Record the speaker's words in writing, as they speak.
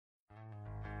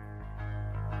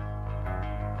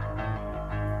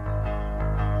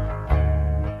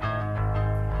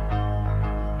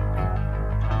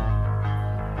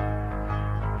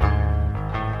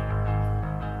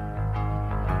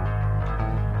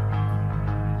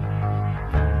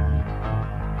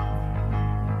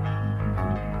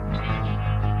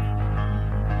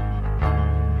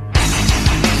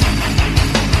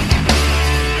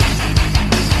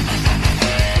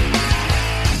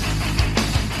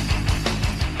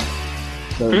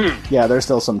So, yeah, there's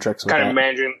still some tricks with kind that. of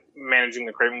managing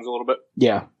the cravings a little bit.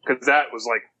 Yeah. Because that was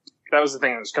the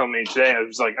thing that was killing me today. I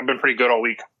was like, I've been pretty good all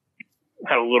week.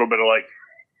 Had a little bit of like,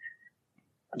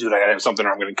 dude, I gotta have something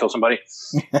or I'm gonna kill somebody.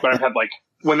 But I've had like,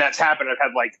 when that's happened, I've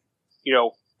had like, you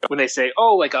know, when they say,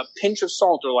 oh, like a pinch of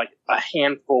salt or like a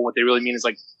handful, what they really mean is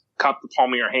like cup the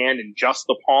palm of your hand and just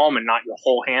the palm and not your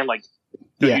whole hand. Like,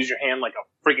 use your hand like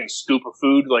a freaking scoop of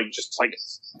food, like just like,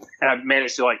 and I've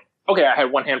managed to like, okay, I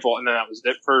had one handful and then that was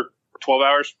it for 12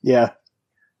 hours. Yeah.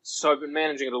 So I've been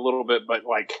managing it a little bit, but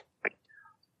like,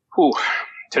 whew,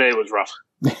 today was rough.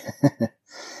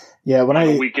 Yeah, when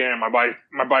a weekend, my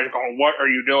body's going, what are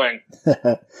you doing?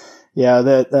 Yeah,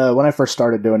 that when I first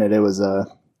started doing it, it was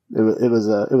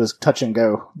touch and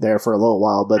go there for a little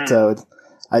while, but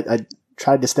I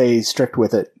tried to stay strict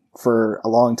with it for a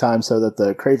long time so that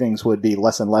the cravings would be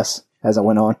less and less as I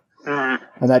went on,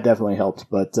 and that definitely helped.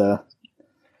 But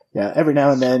yeah, every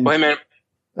now and then. Wait a minute.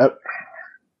 Oh.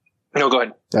 No, go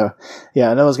ahead.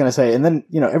 Yeah, and I was gonna say, and then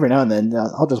every now and then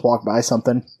I'll just walk by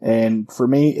something, and for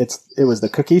me, it was the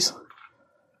cookies,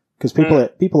 because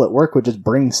people at work would just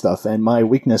bring stuff, and my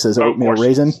weakness is oatmeal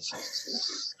raisin.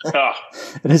 Oh.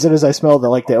 And as soon as I smelled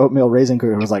the oatmeal raisin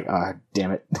cookie, I was like,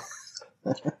 damn it.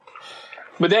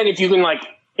 But then if you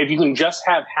can just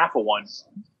have half of one,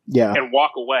 and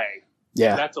walk away,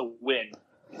 that's a win.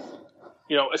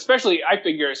 You know, especially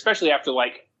after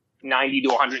like 90 to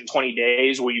 120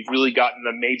 days where you've really gotten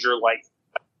the major like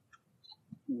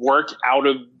work out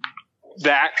of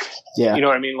that. Yeah. You know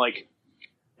what I mean? Like,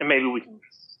 and maybe we can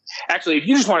actually, if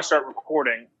you just want to start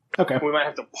recording, okay, we might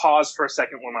have to pause for a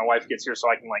second when my wife gets here so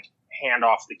I can like hand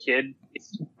off the kid,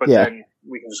 but then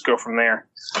we can just go from there.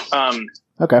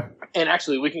 Okay. And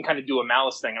actually we can kind of do a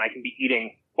Malice thing and I can be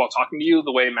eating while talking to you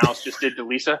the way Malice just did to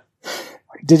Lisa.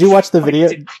 Did you watch the video?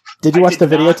 Did you watch the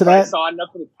video to that? I saw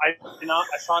enough of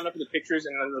the pictures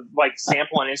and the like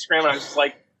sample on Instagram, and I was just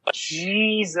like,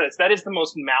 Jesus, that is the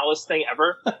most Malice thing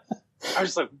ever. I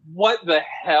was like, what the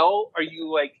hell are you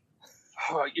like?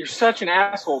 Oh, you're such an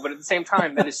asshole, but at the same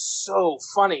time, that is so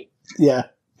funny. Yeah.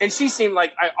 And she seemed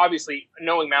like, obviously,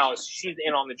 knowing Malice, she's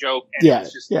in on the joke. And it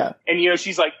was just, and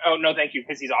she's like, oh no, thank you,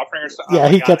 because he's offering her stuff. Yeah,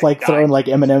 he kept like throwing like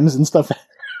M&Ms and stuff.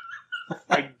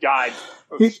 I died.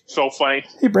 It was so funny.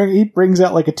 He brings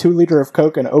out like a 2 liter of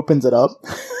Coke and opens it up.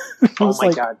 Oh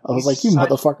my God. I was like, you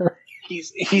motherfucker.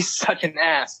 He's such an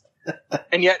ass.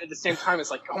 And yet at the same time,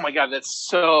 it's like, oh my God, that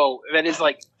is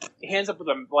like, he ends up with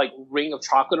a like ring of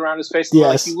chocolate around his face.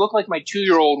 Yes. Like, you look like my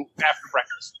 2-year-old after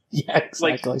breakfast. Yeah,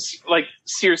 exactly. Like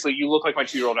seriously, you look like my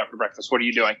 2-year-old after breakfast. What are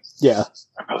you doing? Yeah.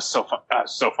 That was so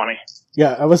funny.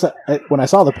 Yeah, I was, when I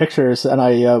saw the pictures and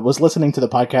I was listening to the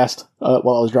podcast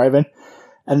while I was driving,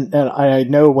 and I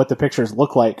know what the pictures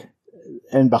look like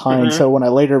and behind. So when I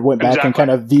later went back and kind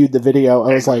of viewed the video,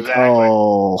 I was like,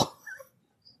 oh,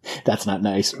 that's not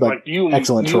nice, but like,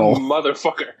 excellent troll.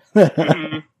 Motherfucker.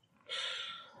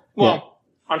 Well,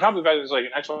 on top of the fact that it's like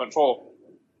an excellent troll,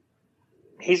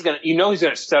 he's gonna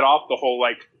set off the whole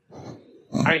like,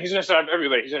 I mean, he's gonna set off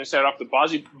everybody. He's gonna set off the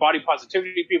body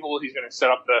positivity people. He's gonna set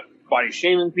off the body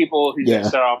shaming people. He's gonna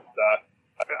set off the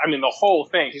whole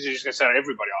thing. He's just gonna set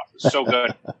everybody off. It's so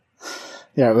good.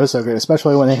 Yeah, it was so good,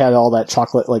 especially when they had all that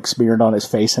chocolate like smeared on his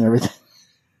face and everything.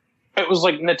 It was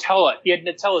like Nutella. He had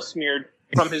Nutella smeared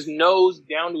from his nose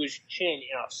down to his chin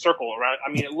in a circle around.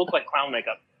 I mean, it looked like clown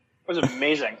makeup. It was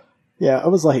amazing. Yeah, I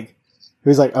was like, he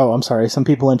was like, oh, I'm sorry. Some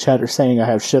people in chat are saying I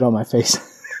have shit on my face.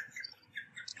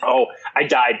 Oh, I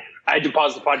died. I had to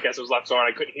pause the podcast. I was laughing so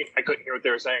hard I couldn't hear what they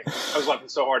were saying. I was laughing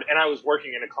so hard, and I was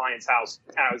working in a client's house,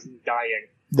 and I was dying.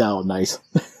 Oh, nice.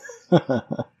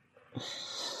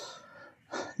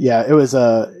 Yeah, it was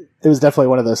definitely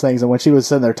one of those things. And when she was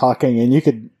sitting there talking, and you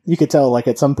could tell like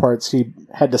at some parts she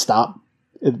had to stop,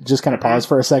 it just kind of pause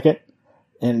for a second.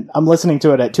 And I'm listening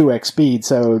to it at 2x speed,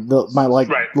 so my like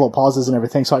little pauses and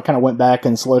everything. So I kind of went back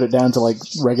and slowed it down to like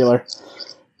regular.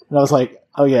 And I was like,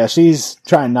 oh yeah, she's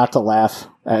trying not to laugh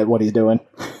at what he's doing.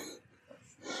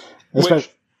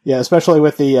 Especially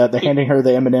with the handing her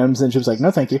the M&Ms, and she was like,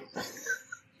 no, thank you.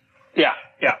 Yeah.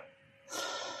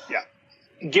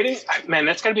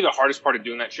 That's got to be the hardest part of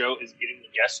doing that show is getting the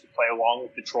guests to play along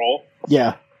with the troll.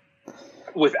 Yeah.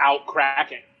 Without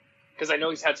cracking. Because I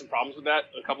know he's had some problems with that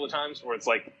a couple of times where it's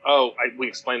like, we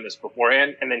explained this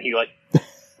beforehand. And then he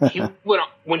went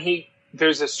on,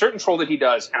 there's a certain troll that he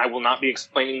does, and I will not be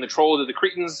explaining the troll to the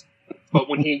cretins, but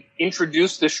when he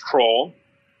introduced this troll,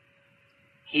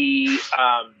 he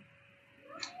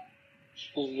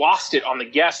lost it on the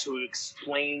guest who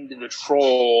explained the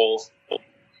troll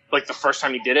like the first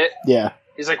time he did it. Yeah.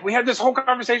 He's like, we had this whole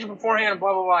conversation beforehand and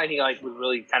blah, blah, blah. And he like was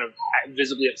really kind of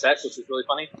visibly upset, which was really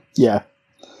funny. Yeah.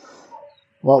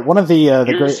 Well, one of the You're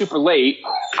great super late.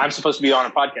 I'm supposed to be on a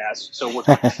podcast, so we're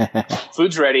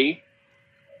food's ready.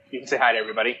 You can say hi to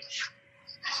everybody.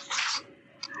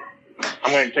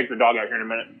 I'm going to take the dog out here in a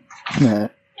minute. Yeah.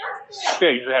 Yeah,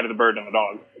 you say hi to the bird and the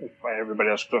dog. By everybody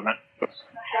else doing that.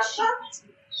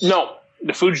 No,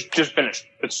 the food's just finished.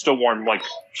 It's still warm. Like,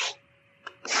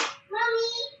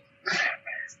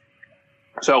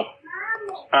 so,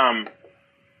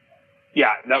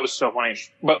 yeah, that was so funny.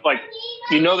 But like,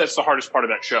 that's the hardest part of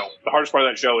that show. The hardest part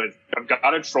of that show is I've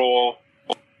got a troll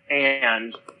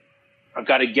and I've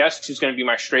got a guest who's going to be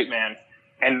my straight man.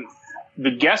 And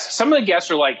some of the guests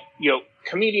are like,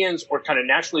 comedians or kind of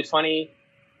naturally funny.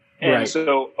 And Right.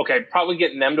 so, okay, probably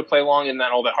getting them to play along isn't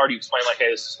that all that hard. You explain like, hey,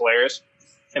 this is hilarious.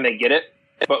 And they get it.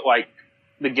 But like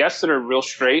the guests that are real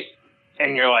straight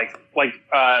and you're like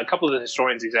a couple of the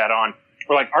historians he's had on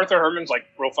were like, Arthur Herman's like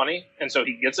real funny. And so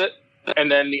he gets it.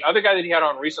 And then the other guy that he had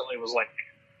on recently was like,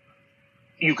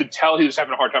 you could tell he was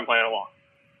having a hard time playing along.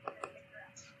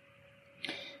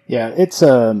 Yeah, it's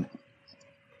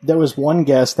there was one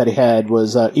guest that he had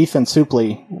was Ethan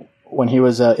Suplee when he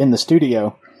was in the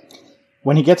studio.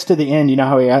 When he gets to the end, you know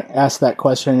how he asked that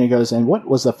question and he goes, and what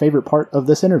was the favorite part of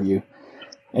this interview?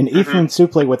 And Ethan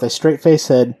Suplee with a straight face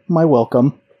said, my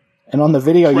welcome. And on the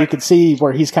video, you could see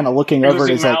where he's kind of looking over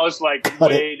and he's like,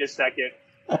 wait a second.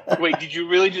 Wait, did you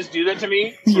really just do that to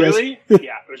me? Yes. Really?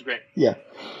 Yeah, it was great. Yeah.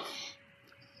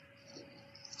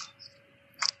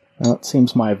 Well, it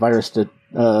seems my virus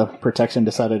protection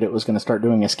decided it was going to start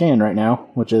doing a scan right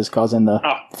now, which is causing the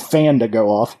fan to go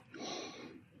off.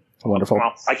 Wonderful.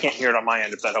 Well, I can't hear it on my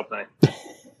end if that helps any.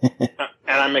 And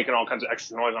I'm making all kinds of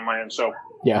extra noise on my end, so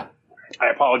yeah. I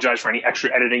apologize for any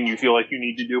extra editing you feel like you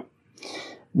need to do.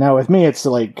 Now, with me, it's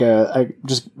like I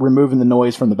just removing the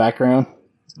noise from the background,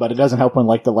 but it doesn't help when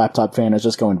like the laptop fan is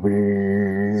just going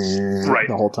right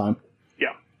the whole time.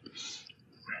 Yeah.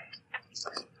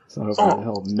 So hopefully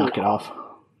he'll knock it off.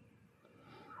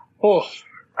 Oh,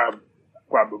 I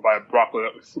grabbed a bite of broccoli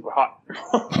that was super hot.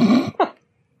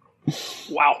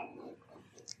 Wow.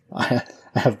 I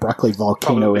have broccoli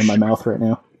volcano in my mouth right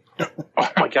now.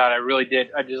 Oh my god, I really did.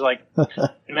 I just like,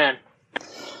 man.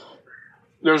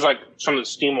 There was like some of the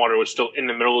steam water was still in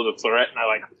the middle of the floret, and I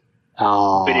like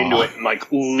bit into it and like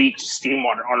leaked steam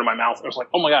water onto my mouth. I was like,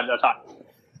 oh my god, that's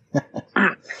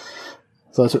hot.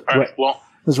 So it's right, well,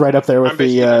 it's right up there with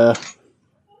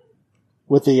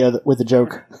with the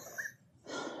joke.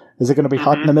 Is it going to be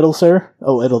hot in the middle, sir?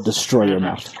 Oh, it'll destroy your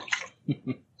mouth.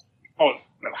 Oh,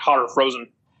 hot or frozen.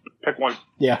 Pick one.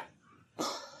 Yeah.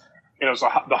 It's the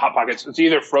Hot Pockets. It's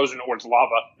either frozen or it's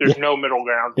lava. There's no middle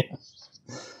ground. Yeah.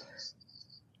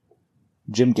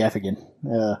 Jim Gaffigan.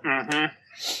 All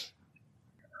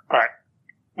right.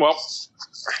 Well.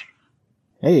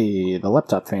 Hey, the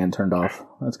laptop fan turned off.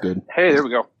 That's good. Hey, there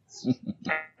we go. All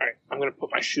right. I'm going to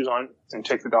put my shoes on and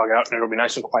take the dog out, and it'll be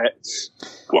nice and quiet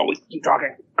while we keep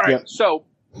talking. All right. Yep. So,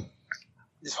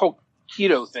 this whole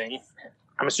keto thing,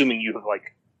 I'm assuming you have,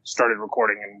 started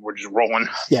recording and we're just rolling.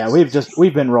 Yeah,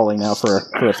 we've been rolling now for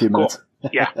a few minutes.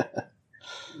 Yeah.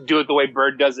 Do it the way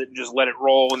Bird does it, just let it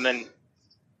roll, and then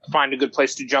find a good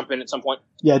place to jump in at some point.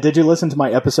 Yeah, did you listen to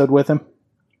my episode with him?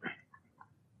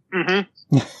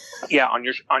 Mm-hmm. Yeah, on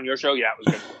your show, yeah, it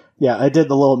was good. Yeah, I did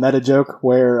the little meta joke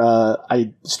where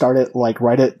I started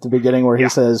right at the beginning where he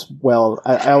says, well,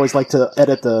 I always like to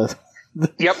edit the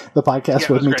podcast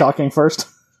with me talking first.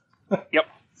 Yep.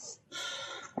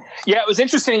 Yeah, it was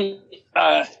interesting.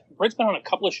 Britt's been on a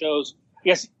couple of shows.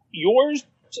 Yes, yours,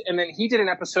 and then he did an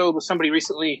episode with somebody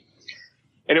recently,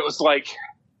 and it was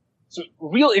some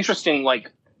real interesting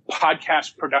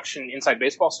podcast production inside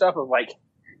baseball stuff of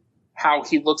how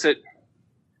he looks at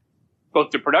both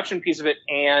the production piece of it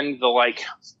and the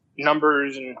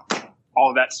numbers and all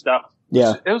of that stuff.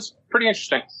 Yeah, it was pretty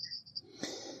interesting.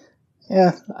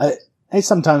 Yeah, I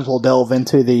sometimes will delve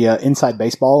into the inside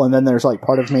baseball, and then there's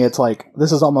part of me, it's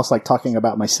this is almost like talking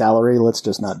about my salary. Let's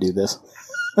just not do this.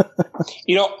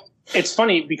 It's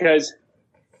funny because,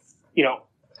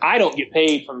 I don't get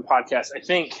paid from the podcast. I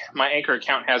think my Anchor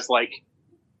account has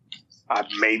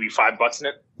maybe $5 in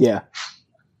it. Yeah.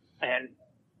 And,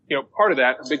 part of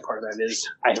that, a big part of that is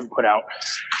I haven't put out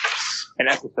an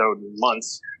episode in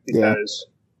months because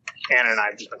Anna and I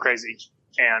have just been crazy.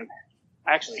 And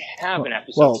I actually have an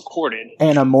episode recorded.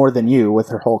 Anna more than you with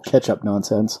her whole ketchup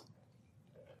nonsense.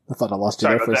 I thought I lost you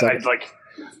there for a second.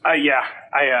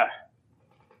 I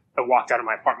walked out of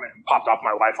my apartment and popped off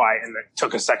my Wi-Fi, and it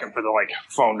took a second for the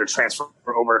phone to transfer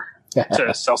over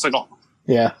to cell signal.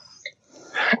 Yeah.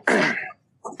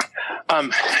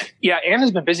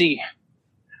 Anna's been busy,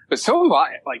 but so have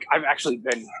I. I've actually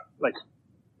been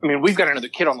we've got another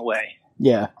kid on the way.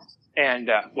 Yeah. And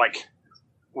like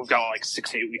we've got like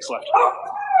 6 to 8 weeks left.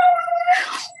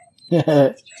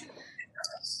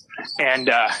 And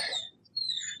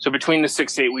so between the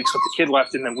 6 to 8 weeks with the kid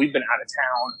left, and then we've been out of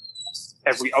town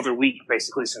every other week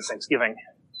basically since Thanksgiving.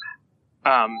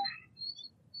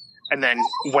 And then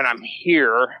when I'm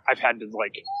here, I've had to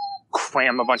like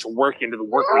cram a bunch of work into the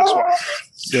work weeks.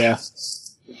 Yeah.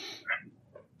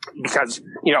 Because,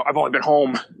 you know, I've only been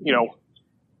home, you know,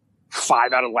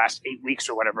 5 out of the last 8 weeks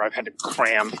or whatever. I've had to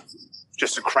cram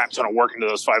just a crap ton of work into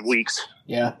those 5 weeks.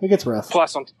 Yeah, it gets rough.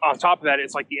 Plus, on top of that,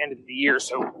 it's like the end of the year,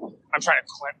 so I'm trying to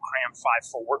cram 5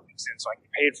 full work weeks in so I can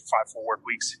get paid for 5 full work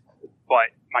weeks.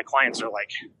 But my clients are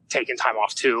like taking time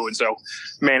off too, and so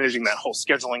managing that whole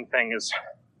scheduling thing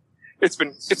it's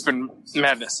been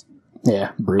madness.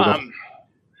 Yeah, brutal.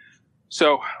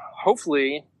 So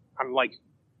hopefully I'm like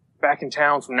back in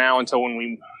town from now until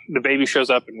when the baby shows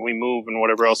up and we move and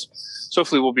whatever else. So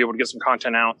hopefully we'll be able to get some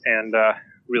content out and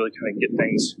really kind of get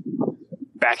things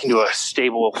back into a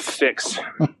stable fix.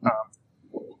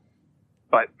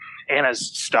 But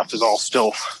Anna's stuff is all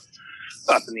still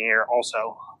up in the air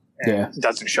also. And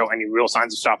doesn't show any real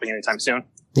signs of stopping anytime soon.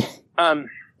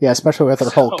 Yeah, especially with her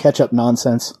whole catch-up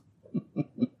nonsense.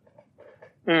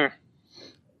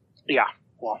 Yeah,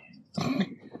 well,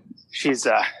 she's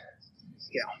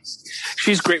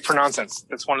she's great for nonsense.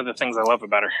 That's one of the things I love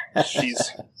about her.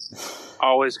 She's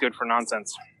always good for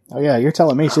nonsense. Oh yeah, you're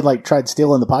telling me she like tried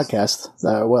stealing the podcast.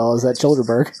 Well, is that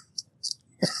Childerberg?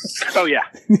 Oh yeah,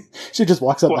 she just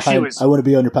walks up behind. I want to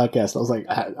be on your podcast. I was like,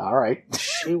 all right.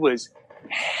 She was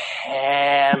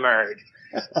hammered.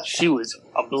 She was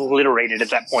obliterated at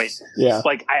that point. Yeah.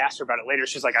 Like, I asked her about it later.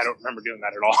 She's like, I don't remember doing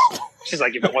that at all. She's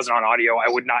like, if it wasn't on audio, I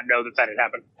would not know that had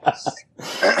happened.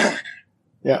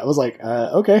 Yeah, I was like,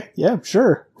 okay, yeah,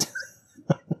 sure.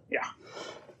 Yeah.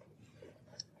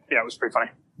 Yeah, it was pretty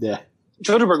funny. Yeah.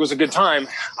 Childerberg was a good time.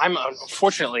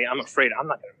 Unfortunately, I'm afraid I'm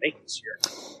not going to make it this year.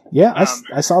 Yeah,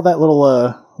 I saw that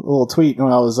little tweet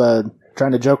when I was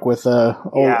trying to joke with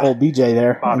old BJ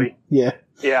there. Bobby. Yeah.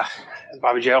 Yeah,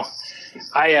 Bobby Joe.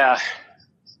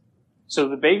 So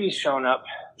the baby's showing up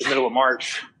the middle of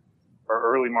March or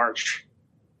early March,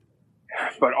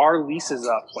 but our lease is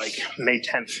up like May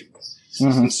 10th.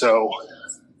 Mm-hmm. And so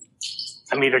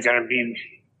I'm either going to be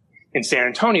in San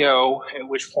Antonio, at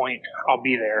which point I'll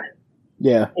be there.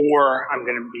 Yeah. Or I'm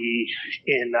going to be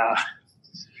in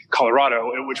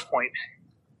Colorado, at which point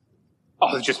I'll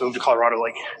have just moved to Colorado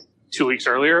like 2 weeks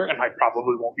earlier, and I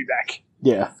probably won't be back.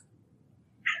 Yeah.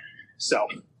 So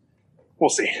we'll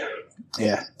see.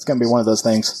 Yeah, it's going to be one of those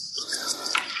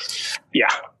things. Yeah.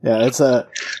 Yeah, it's the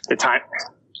time.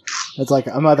 It's like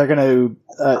I'm either going to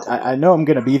I know I'm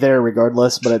going to be there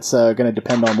regardless, but it's going to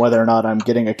depend on whether or not I'm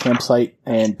getting a campsite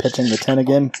and pitching the tent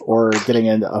again or getting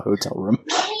into a hotel room.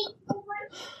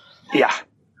 Yeah.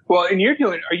 Well, and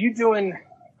are you doing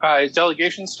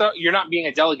delegation stuff? You're not being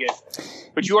a delegate,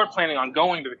 but you are planning on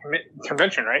going to the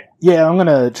convention, right? Yeah, I'm going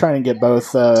to try and get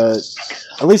both.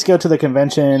 At least go to the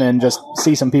convention and just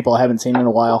see some people I haven't seen in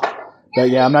a while. But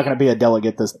yeah, I'm not going to be a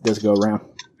delegate this go around.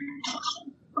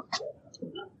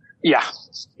 Yeah,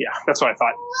 that's what I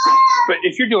thought. But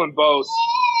if you're doing both,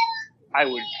 I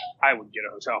would get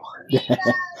a hotel. Yeah,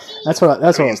 that's what I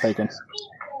was thinking.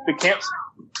 The camps.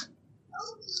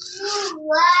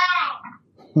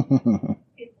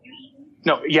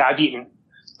 No, yeah, I've eaten.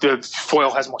 The foil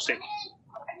has more steak.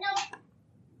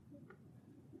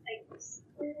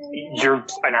 You're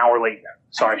an hour late.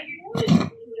 Sorry.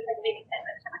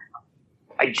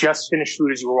 I just finished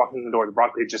food as you were walking in the door. The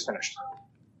broccoli had just finished.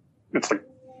 It's like...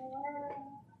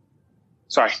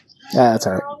 Sorry. Yeah, that's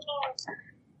all right.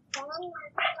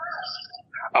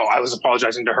 Oh, I was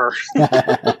apologizing to her.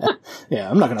 Yeah,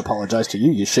 I'm not going to apologize to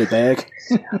you, you shitbag.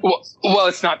 well,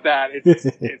 it's not that.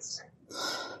 It's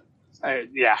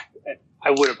yeah,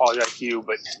 I would apologize to you,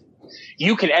 but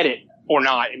you can edit or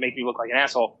not and make me look like an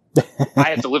asshole.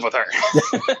 I have to live with her.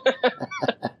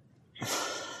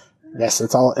 Yes,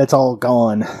 it's all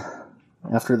gone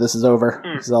after this is over.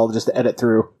 So I'll just edit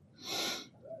through.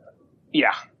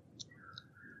 Yeah.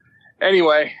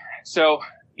 Anyway, so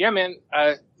yeah, man,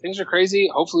 things are crazy.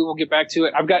 Hopefully we'll get back to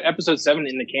it. I've got episode 7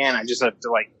 in the can. I just have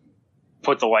to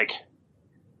put the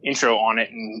intro on it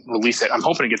and release it. I'm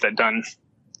hoping to get that done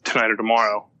tonight or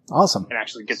tomorrow. Awesome. And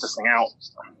actually get this thing out.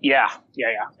 Yeah.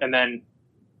 And then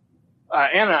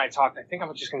Anna and I talked. I think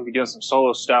I'm just going to be doing some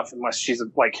solo stuff unless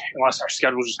our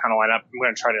schedules just kind of line up. I'm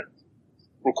going to try to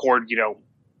record,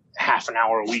 half an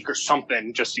hour a week or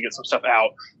something just to get some stuff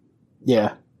out.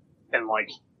 Yeah. And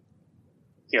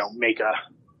make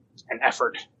an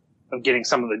effort of getting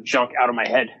some of the junk out of my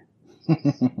head.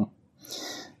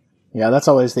 Yeah, that's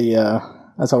always the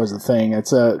that's always the thing.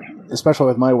 It's especially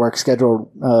with my work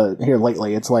schedule here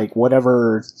lately. It's like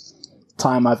whatever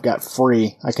time I've got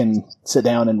free, I can sit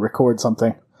down and record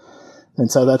something.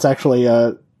 And so that's actually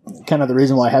kind of the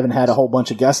reason why I haven't had a whole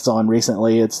bunch of guests on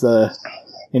recently. It's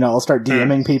I'll start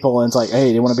DMing people and it's like, hey,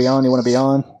 do you want to be on? You want to be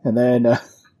on? And then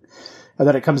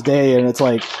it comes day and it's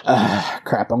like,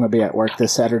 crap, I'm going to be at work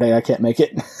this Saturday. I can't make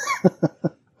it.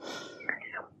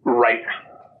 Right.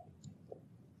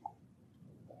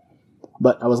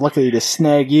 But I was lucky to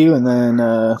snag you, and then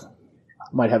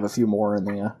might have a few more in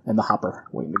the hopper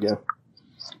waiting to go.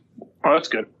 Oh, that's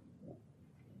good.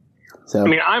 So I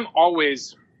mean, I'm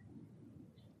almost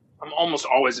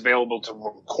always available to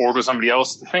record with somebody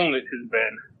else. The thing that's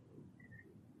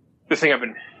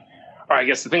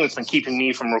been keeping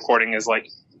me from recording is like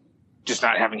just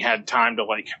not having had time to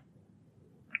like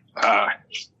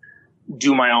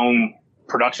do my own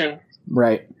production.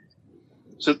 Right.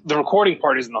 So the recording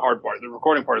part isn't the hard part. The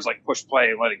recording part is like push play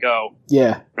and let it go.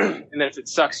 Yeah. And then if it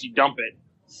sucks, you dump it.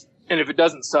 And if it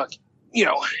doesn't suck,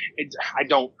 I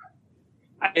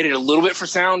edit a little bit for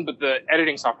sound, but the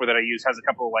editing software that I use has a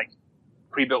couple of like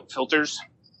pre-built filters.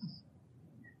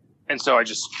 And so I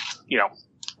just,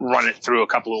 run it through a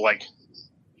couple of like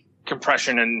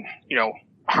compression and,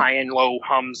 high and low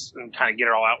hums and kind of get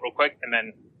it all out real quick. And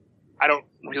then I don't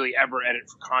really ever edit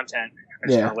for content. I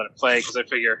just kind of let it play because I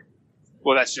figure,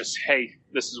 well, that's just, hey,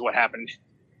 this is what happened.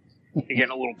 You're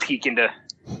getting a little peek into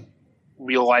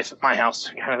real life at my house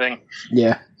kind of thing.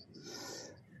 Yeah.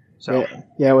 So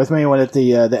yeah, with me, when it's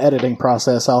the editing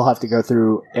process, I'll have to go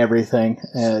through everything,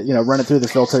 run it through the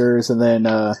filters, and then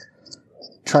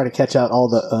try to catch out all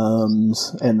the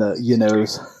ums and the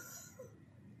knows.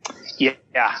 Yeah,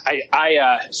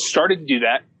 I started to do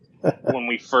that when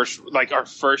we first, like our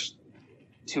first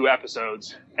 2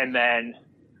 episodes, and then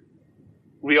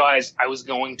realized I was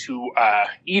going to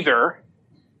either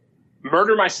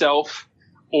murder myself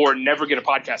or never get a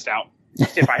podcast out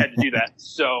if I had to do that.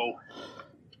 So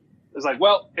it was like,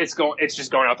 well, it's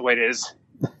just going out the way it is.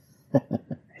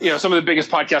 Some of the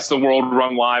biggest podcasts in the world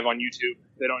run live on YouTube.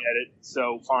 They don't edit,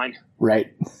 so fine.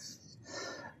 Right.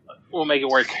 We'll make it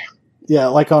work. Yeah,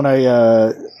 like on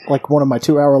a one of my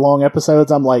 2-hour-long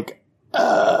episodes, I'm like,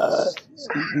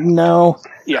 no.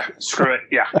 Yeah, screw it.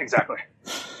 Yeah, exactly.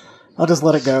 I'll just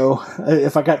let it go.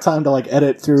 If I got time to like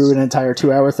edit through an entire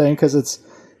 2-hour thing, because it's,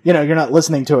 you're not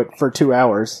listening to it for 2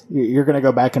 hours. You're going to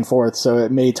go back and forth, so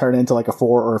it may turn into like a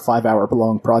 4 or 5 hour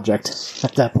long project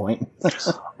at that point.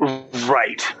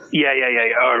 Right. Yeah.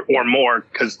 Or more,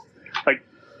 because like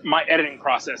my editing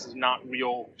process is not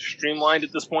real streamlined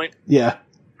at this point. Yeah.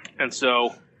 And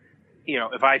so,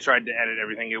 if I tried to edit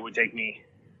everything, it would take me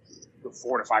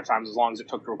 4 to 5 times as long as it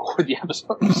took to record the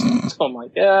episodes. So I'm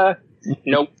like,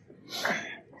 nope.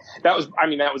 That was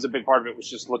a big part of it, was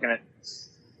just looking at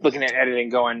editing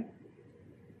going,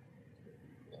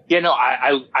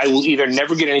 I will either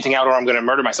never get anything out or I'm going to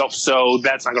murder myself. So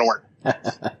that's not going to work.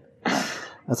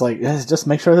 That's like, just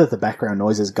make sure that the background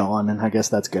noise is gone. And I guess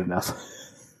that's good enough.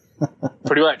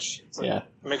 Pretty much. Yeah.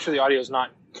 Make sure the audio is not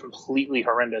completely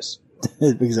horrendous.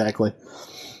 Exactly.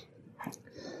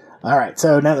 All right.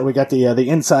 So now that we got the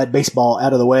inside baseball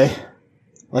out of the way,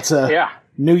 let's,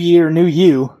 new year, new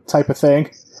you type of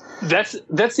thing. That's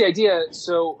the idea.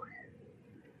 So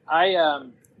I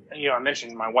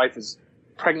mentioned my wife is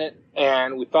pregnant,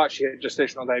 and we thought she had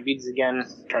gestational diabetes again.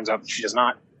 Turns out she does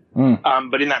not.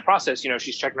 But in that process,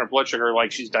 she's checking her blood sugar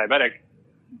like she's diabetic.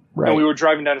 Right. And we were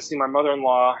driving down to see my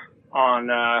mother-in-law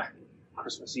on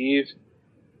Christmas Eve,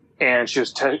 and she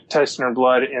was testing her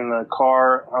blood in the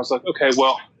car. I was like, okay,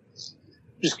 well,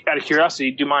 just out of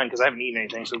curiosity, do mine, because I haven't eaten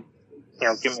anything. So,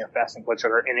 give me a fasting blood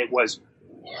sugar, and it was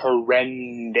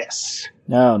horrendous.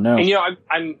 No.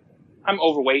 And I'm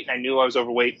overweight, and I knew I was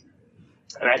overweight,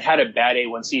 and I'd had a bad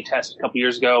A1C test a couple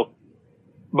years ago,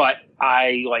 but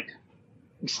I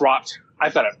dropped.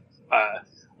 I've got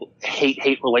a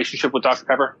hate relationship with Dr.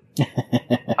 Pepper.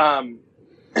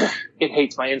 It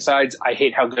hates my insides. I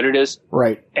hate how good it is.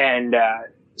 Right. And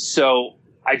so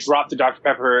I dropped the Dr.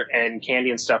 Pepper and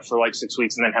candy and stuff for 6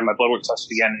 weeks, and then had my blood work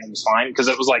tested again, and it was fine, because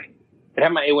it was I'd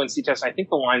had my A1C test, and I think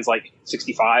the line's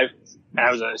 65, and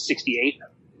I was a 68.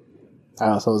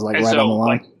 Oh, so it was right on the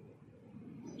line.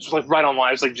 It was right on the line.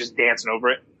 I was just dancing over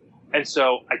it. And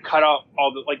so I cut out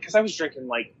all the, because I was drinking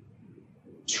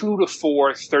 2 to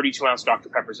 4 32-ounce Dr.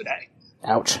 Peppers a day.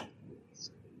 Ouch.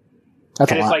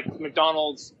 That's a lot. It's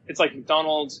McDonald's. It's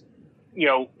McDonald's.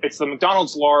 It's the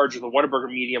McDonald's large or the Whataburger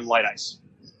medium light ice.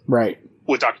 Right.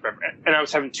 With Dr. Pepper. And I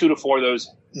was having 2 to 4 of those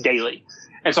daily.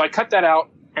 And so I cut that out,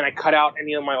 and I cut out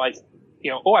any of my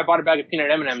I bought a bag of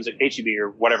peanut M&Ms at H-E-B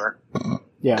or whatever.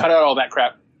 Yeah. Cut out all that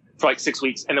crap. for like 6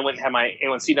 weeks, and then went and had my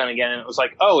A1C done again, and it was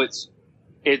like, oh,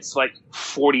 it's like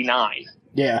 49.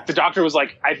 Yeah. The doctor was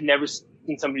like, I've never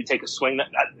seen somebody take a swing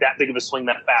that big of a swing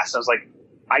that fast. I was like,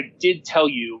 I did tell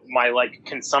you my like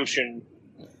consumption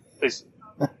is,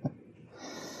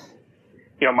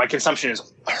 my consumption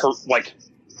is like,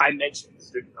 I mentioned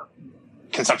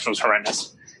consumption was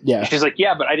horrendous. Yeah. She's like,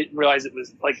 yeah, but I didn't realize it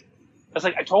was like, I was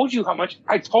like, I told you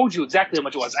exactly how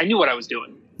much it was. I knew what I was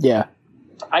doing. Yeah.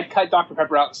 I'd cut Dr.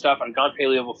 Pepper out and stuff. I'd gone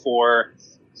paleo before,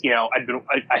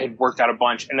 I had worked out a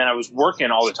bunch, and then I was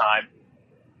working all the time,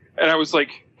 and I was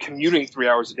like commuting 3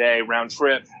 hours a day round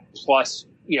trip plus,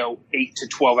 8 to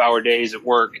 12 hour days at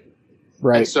work.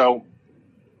 Right. And so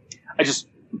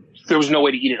there was no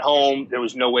way to eat at home. There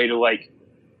was no way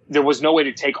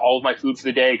to take all of my food for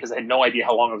the day because I had no idea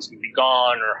how long I was going to be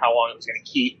gone or how long it was going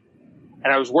to keep.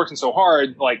 And I was working so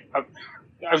hard, like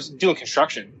I was doing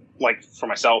construction, like for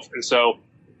myself. And so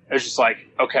I was just like,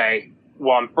 okay,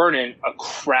 well, I'm burning a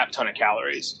crap ton of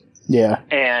calories. Yeah.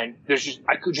 And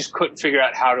I couldn't figure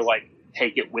out how to like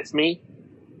take it with me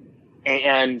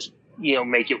and,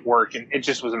 make it work. And it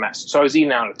just was a mess. So I was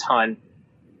eating out a ton.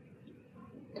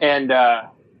 And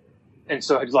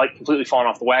so I'd like completely fallen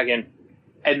off the wagon.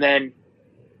 And then,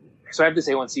 so I have this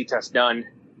A1C test done.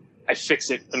 I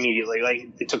fixed it immediately. Like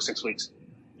it took 6 weeks.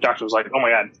 The doctor was like, oh my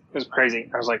God, it was crazy.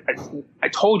 I was like, I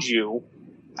told you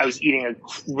I was eating a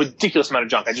ridiculous amount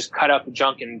of junk. I just cut out the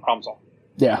junk and problem solved.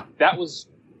 Yeah. That was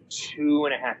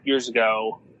 2.5 years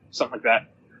ago, something like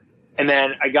that. And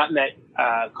then I got in that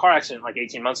car accident like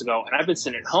 18 months ago, and I've been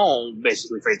sitting at home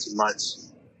basically for 18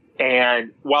 months.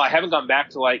 And while I haven't gone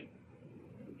back to like,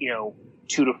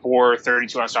 2 to 4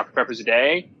 32-ounce Dr. Peppers a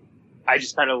day, I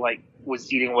just kind of like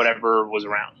was eating whatever was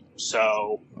around.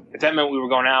 So if that meant we were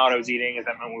going out, I was eating. If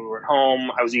that meant we were at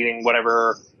home, I was eating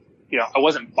whatever. I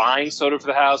wasn't buying soda for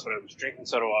the house, but I was drinking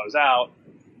soda while I was out.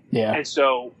 Yeah. And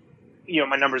so,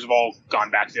 my numbers have all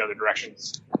gone back to the other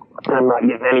directions. I'm not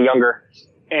getting any younger.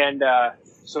 And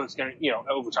so it's going to,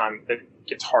 over time, it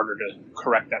gets harder to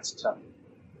correct that stuff.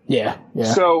 Yeah. Yeah.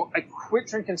 So I quit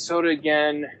drinking soda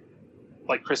again,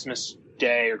 like Christmas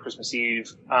Day or Christmas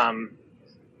Eve.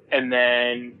 And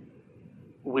then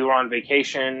we were on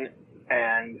vacation,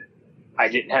 and I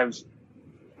didn't have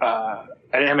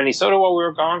any soda while we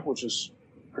were gone, which was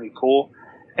pretty cool.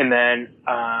 And then,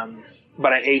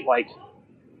 but I ate like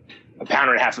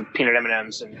 1.5 pounds of peanut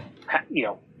M&Ms and,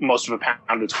 most of a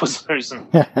pound of Twizzlers.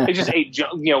 And I just ate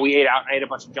junk. We ate out and I ate a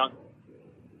bunch of junk.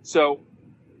 So,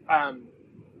 and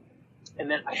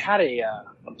then I had a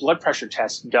blood pressure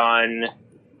test done.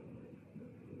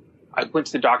 I went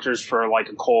to the doctors for like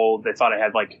a cold. They thought I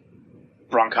had like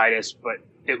bronchitis, but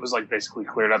it was like basically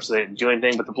cleared up, so they didn't do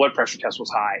anything. But the blood pressure test was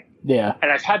high. Yeah.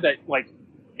 And I've had that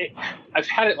I've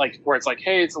had it like where it's like,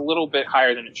 hey, it's a little bit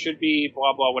higher than it should be,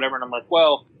 blah blah whatever. And I'm like,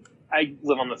 well, I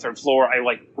live on the 3rd floor. I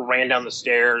like ran down the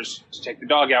stairs to take the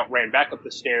dog out, ran back up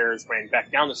the stairs, ran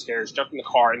back down the stairs, jumped in the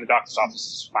car, and the doctor's office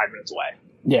is 5 minutes away.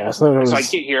 Yeah. So I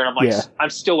get here and I'm like, I'm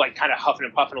still like kind of huffing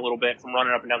and puffing a little bit from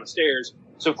running up and down the stairs.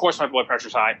 So of course my blood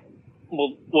pressure's high.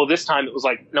 Well, this time it was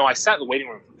like, no, I sat in the waiting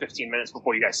room for 15 minutes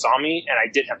before you guys saw me, and I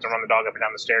did have to run the dog up and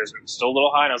down the stairs, and it was still a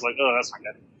little high, and I was like, oh, that's not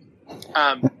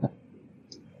good.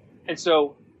 And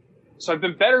so I've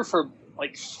been better for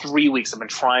like 3 weeks. I've been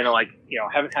trying to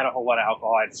haven't had a whole lot of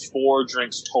alcohol. I had 4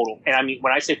 drinks total. And I mean,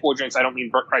 when I say 4 drinks, I don't mean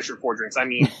Bert Kreischer 4 drinks. I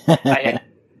mean, I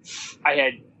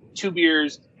had 2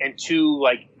 beers and 2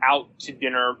 like out to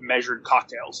dinner measured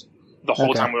cocktails the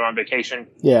whole time we were on vacation.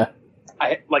 Yeah.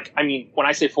 When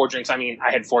I say 4 drinks, I mean,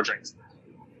 I had 4 drinks.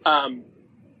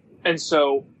 And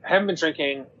so I haven't been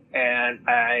drinking, and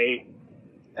I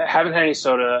haven't had any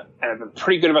soda, and I've been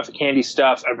pretty good about the candy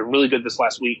stuff. I've been really good this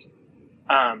last week.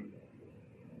 And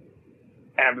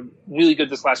I've been really good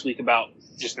this last week about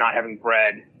just not having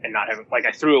bread and not having,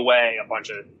 I threw away a bunch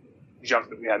of junk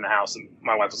that we had in the house, and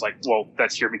my wife was like, well,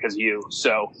 that's here because of you.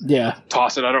 So yeah,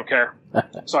 toss it. I don't care.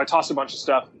 So I tossed a bunch of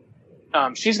stuff.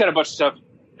 She's got a bunch of stuff.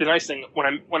 The nice thing,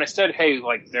 when I said, hey,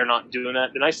 they're not doing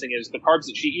that, the nice thing is the carbs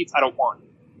that she eats, I don't want.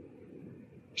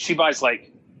 She buys the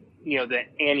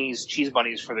Annie's cheese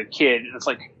bunnies for the kid, and it's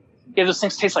like, yeah, those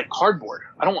things taste like cardboard.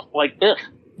 I don't want ugh.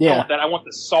 Yeah. I don't want that. I want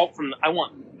the salt I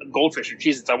want Goldfish or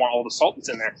Cheez-Its. I want all the salt that's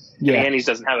in there. Yeah. And Annie's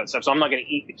doesn't have that stuff, so I'm not going to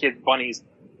eat the kids' bunnies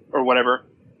or whatever.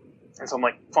 And so I'm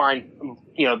like, fine,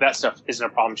 that stuff isn't a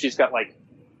problem. She's got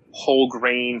whole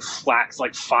grain flax,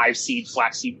 5-seed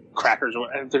flaxseed crackers.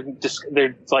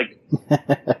 They're like,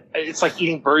 it's like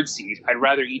eating birdseed. I'd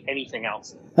rather eat anything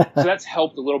else. So that's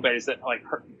helped a little bit, is that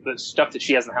the stuff that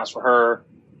she has in the house for her,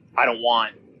 I don't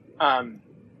want.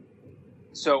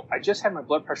 So I just had my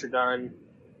blood pressure done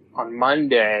on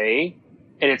Monday,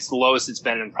 and it's the lowest it's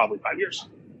been in probably 5 years.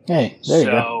 Hey, there you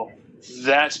go. So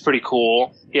that's pretty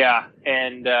cool. Yeah.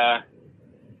 And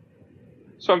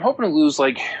so I'm hoping to lose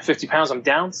like 50 pounds. I'm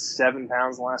down 7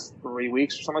 pounds the last 3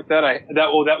 weeks or something like that.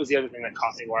 That was the other thing that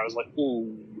caught me, where I was like,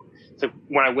 ooh. So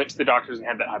when I went to the doctors and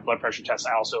had that high blood pressure test,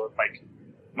 I also, like,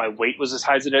 my weight was as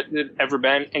high as it had ever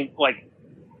been. And, like,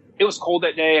 it was cold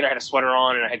that day, and I had a sweater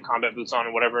on, and I had combat boots on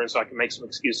and whatever, and so I can make some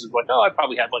excuses like, oh, I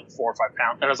probably had like 4 or 5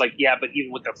 pounds. And I was like, yeah, but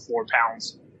even with the 4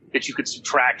 pounds that you could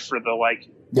subtract for the, like,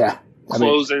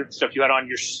 clothes and stuff you had on,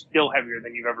 you're still heavier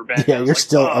than you've ever been. Yeah, you're like,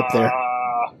 still up there.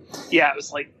 Yeah, it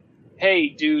was like, hey,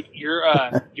 dude, you're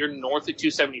north of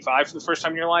 275 for the first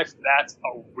time in your life. That's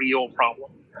a real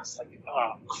problem. I was like,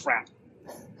 oh, crap.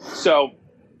 So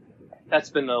that's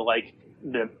been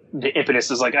the impetus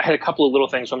is like, I had a couple of little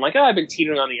things where I'm like, I've been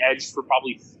teetering on the edge for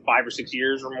probably 5 or 6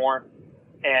 years or more.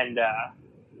 And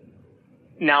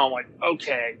now I'm like,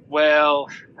 okay, well,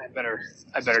 I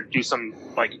better do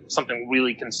something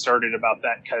really concerted about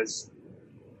that, because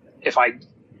if I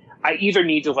either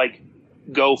need to like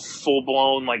go full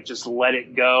blown, like just let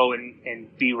it go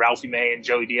and be Ralphie May and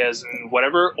Joey Diaz and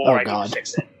whatever, or I need to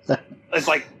fix it. It's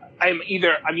like I'm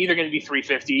either going to be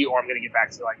 350 or I'm going to get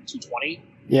back to like 220.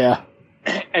 Yeah.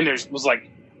 And there's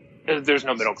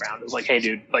no middle ground. It was like, hey,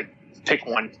 dude, like pick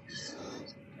one.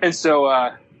 And so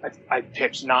I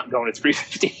picked not going to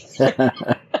 350.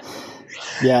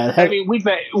 Yeah. I mean, we've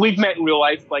met in real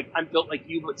life. Like, I'm built like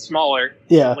you, but smaller.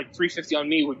 Yeah. Like 350 on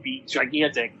me would be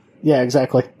gigantic. Yeah,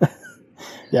 exactly.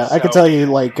 Yeah, so, I could tell you,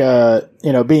 like,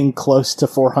 being close to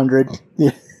 400,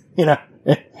 you know.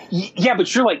 Yeah,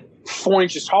 but you're like 4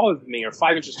 inches taller than me or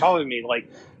 5 inches taller than me.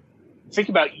 Like, think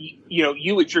about,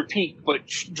 you at your peak, but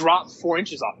drop 4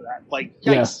 inches off of that. Like,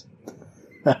 yikes.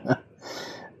 Yeah.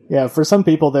 Yeah, for some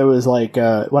people, there was like,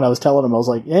 when I was telling them, I was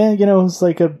like, yeah, it was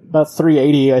like about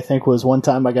 380, I think, was one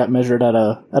time I got measured at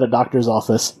a doctor's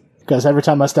office. Because every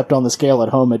time I stepped on the scale at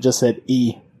home, it just said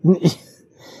E.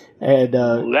 And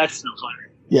that's no fun.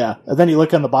 Yeah. And then you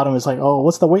look on the bottom, it's like, oh,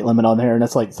 what's the weight limit on there? And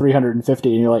it's like 350.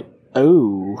 And you're like,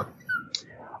 oh.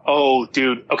 Oh,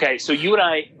 dude. Okay, so you and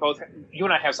I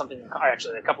have something,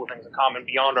 actually, a couple of things in common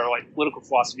beyond our like political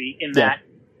philosophy, in that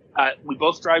we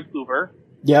both drive Uber.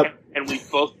 Yep. And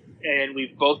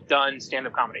we've both done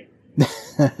stand-up comedy.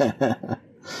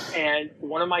 And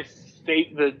one of my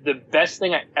the best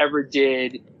thing I ever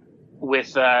did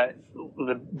with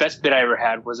the best bit I ever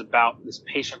had was about this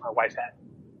patient my wife had.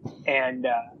 And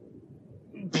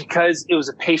because it was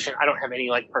a patient, I don't have any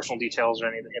like personal details or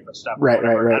any of the HIPAA stuff. Right.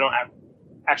 I don't have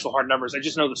actual hard numbers. I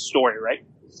just know the story, right?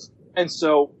 And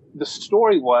so the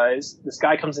story was, this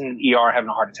guy comes in the ER having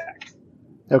a heart attack.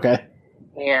 Okay.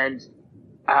 And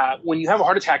when you have a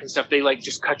heart attack and stuff, they like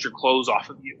just cut your clothes off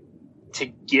of you to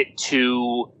get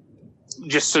to,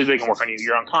 just so they can work on you.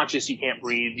 You're unconscious, you can't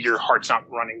breathe, your heart's not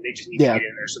running. They just need to get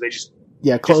in there. So they just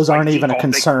clothes aren't even a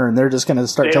concern. They're just going to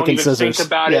start taking scissors. They don't even think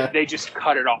about it. They just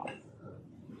cut it off.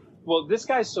 Well, this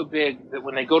guy's so big that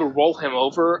when they go to roll him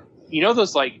over,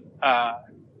 those like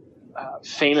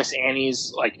famous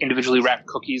Annie's like individually wrapped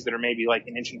cookies that are maybe like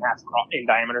 1.5 inches in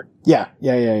diameter.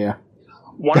 Yeah.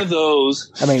 One of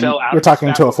those fell out. You're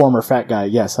talking to a former fat guy.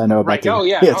 Yes, I know about that. Right. Oh,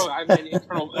 yeah. Yes. Oh, I'm an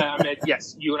internal.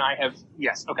 Yes, you and I have.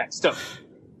 Yes. Okay. So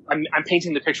I'm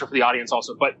painting the picture for the audience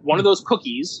also. But one of those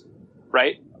cookies,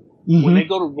 right? Mm-hmm. When they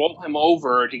go to roll him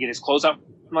over to get his clothes out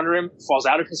from under him, falls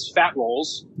out of his fat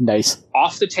rolls. Nice.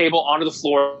 Off the table, onto the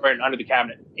floor, and under the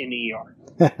cabinet in the ER.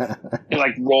 It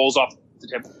like rolls off the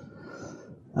table.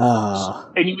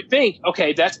 And you would think,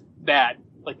 okay, that's bad.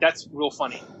 Like, that's real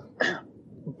funny.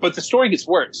 But the story gets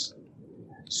worse.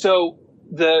 So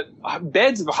the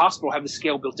beds of the hospital have the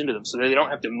scale built into them, so they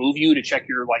don't have to move you to check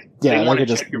your like. Yeah, they can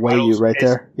just weigh you right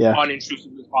there. Yeah,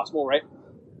 unintrusive as possible, right?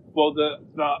 Well, the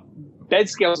bed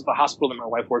scales at the hospital that my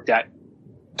wife worked at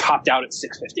topped out at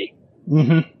 650.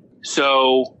 Mm-hmm.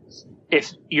 So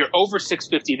if you're over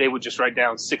 650, they would just write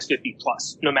down 650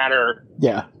 plus, no matter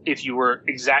if you were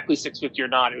exactly 650 or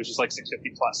not. It was just like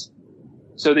 650 plus.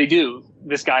 So they do.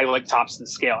 This guy like tops the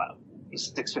scale out.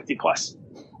 650 plus.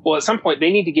 Well, at some point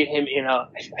they need to get him in I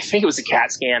think it was a CAT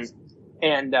scan,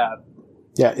 and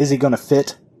is he going to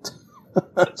fit?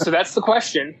 So that's the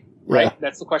question, right? Yeah.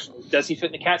 That's the question. Does he fit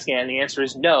in the CAT scan? The answer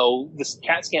is no. This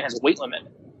CAT scan has a weight limit,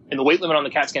 and the weight limit on the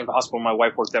CAT scan at the hospital my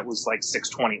wife worked at was like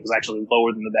 620. It was actually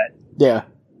lower than the bed. Yeah.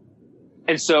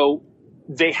 And so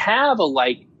they have a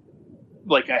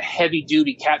a heavy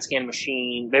duty CAT scan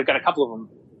machine. They've got a couple of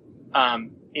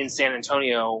them in San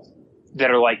Antonio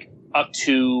that are like up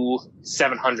to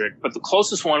 700, but the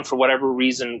closest one for whatever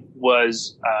reason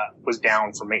was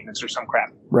down for maintenance or some crap.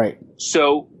 Right.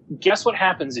 So guess what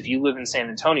happens if you live in San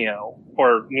Antonio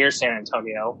or near San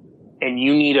Antonio and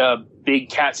you need a big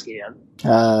CAT scan?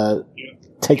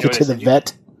 Take you to the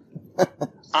vet.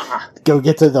 Go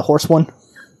get to the horse one.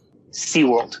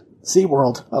 SeaWorld.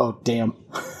 SeaWorld. Oh, damn.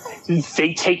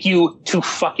 They take you to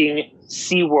fucking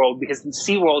SeaWorld because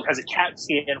SeaWorld has a CAT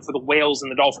scan for the whales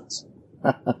and the dolphins.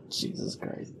 Jesus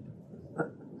Christ.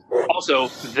 Also,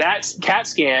 that CAT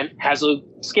scan has a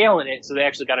scale in it, so they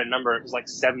actually got a number. It was like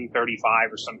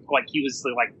 735 or something. Like, he was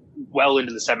like well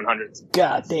into the 700s.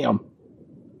 God damn.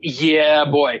 Yeah,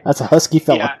 boy. That's a husky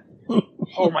fella. Yeah.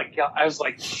 Oh my God. I was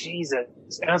like, Jesus.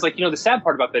 And I was like, the sad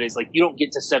part about that is, like, you don't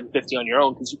get to 750 on your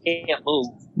own because you can't move.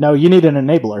 No, you need an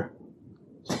enabler.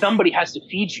 Somebody has to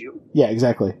feed you. Yeah,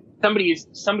 exactly. Somebody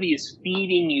is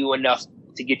feeding you enough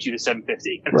to get you to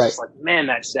 750. And it's right. just like, man,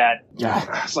 that's sad. Yeah.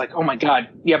 I was like, oh my God.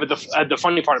 Yeah, but the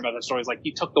funny part about that story is, like,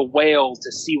 he took the whale to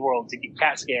SeaWorld to get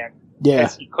CAT scan. Yeah.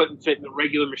 Because he couldn't fit in the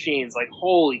regular machines. Like,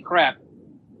 holy crap.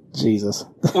 Jesus.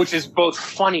 Which is both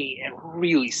funny and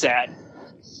really sad.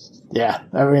 Yeah.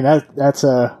 I mean, that's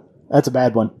a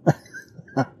bad one.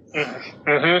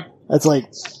 Mm-hmm. That's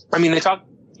like, I mean,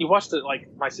 you watched it, like,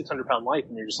 My 600-Pound Life,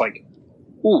 and you're just like,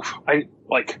 oof,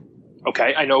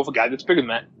 okay, I know of a guy that's bigger than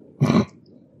that.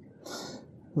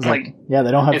 Like, yeah,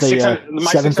 they don't have the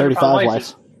 735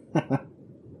 life.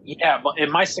 Yeah, but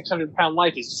in My 600-Pound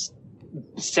Life is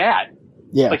sad.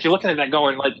 Yeah. Like, you're looking at that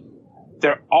going, like,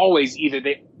 they're always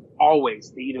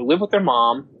they either live with their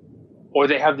mom or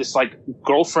they have this, like,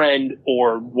 girlfriend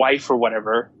or wife or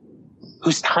whatever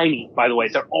who's tiny, by the way.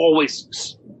 They're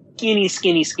always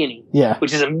skinny. Yeah.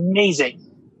 Which is amazing.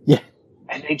 Yeah.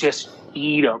 And they just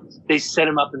feed them. They set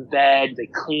them up in bed. They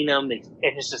clean them. And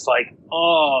it's just like,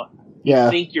 oh, yeah.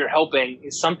 You think you're helping.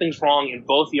 Something's wrong in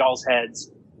both y'all's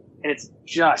heads. And it's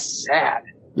just sad.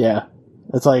 Yeah.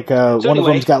 It's like one of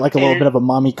them's got like a little bit of a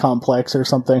mommy complex or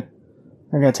something.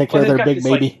 They're going to take care of their big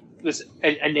baby. Like, this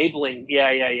enabling.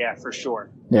 Yeah, for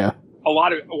sure. Yeah.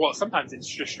 Sometimes it's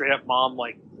just straight up mom,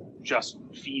 like, just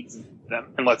feeds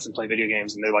them and lets them play video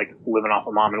games and they're like living off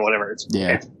of mom and whatever. It's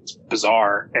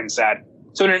bizarre and sad.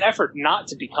 So in an effort not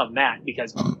to become that,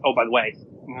 because, oh, by the way,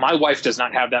 my wife does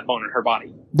not have that bone in her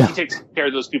body. No. She takes care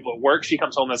of those people at work. She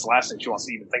comes home, that's the last thing she wants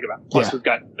to even think about. Plus, we've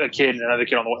got a kid and another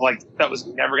kid on the way. Like, that was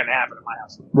never going to happen in my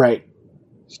house. Right.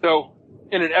 So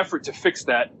in an effort to fix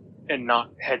that and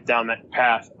not head down that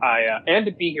path, and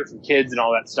to be here for kids and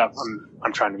all that stuff,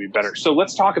 I'm trying to be better. So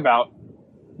let's talk about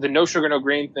the no sugar, no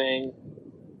grain thing.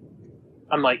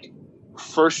 I'm like,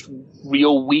 first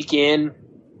real weekend.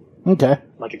 Okay.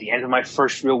 Like, at the end of my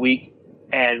first real week.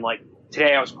 And, like,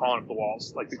 today I was crawling up the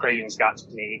walls. Like, the cravings got to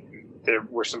me. There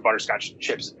were some butterscotch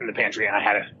chips in the pantry, and I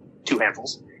had 2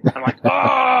 handfuls. I'm like,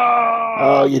 oh!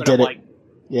 Oh, you did it. Like,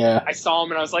 yeah. I saw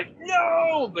them, and I was like,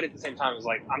 no! But at the same time, I was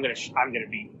like, I'm gonna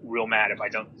be real mad if I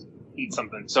don't eat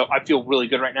something. So I feel really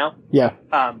good right now. Yeah.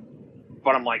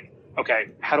 But I'm like, okay,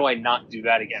 how do I not do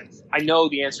that again? I know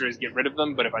the answer is get rid of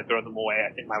them, but if I throw them away,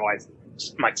 I think my wife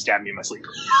might stab me in my sleep.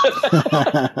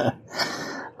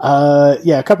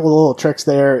 Yeah, a couple of little tricks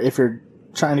there. If you're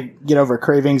trying to get over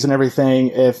cravings and everything,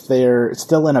 if they're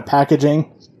still in a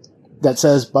packaging that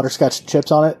says butterscotch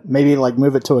chips on it, maybe like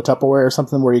move it to a Tupperware or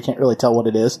something where you can't really tell what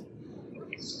it is.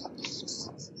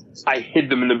 I hid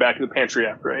them in the back of the pantry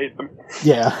after I ate them.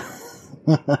 Yeah.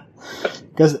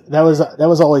 Because that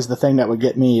was always the thing that would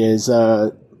get me is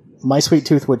my sweet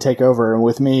tooth would take over, and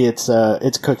with me it's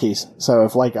cookies. So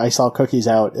if like I saw cookies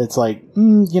out, it's like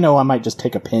I might just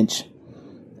take a pinch,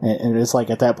 and it's like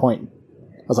at that point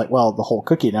I was like, well, the whole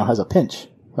cookie now has a pinch.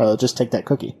 Just take that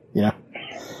cookie,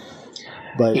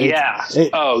 But yeah,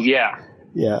 yeah.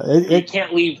 You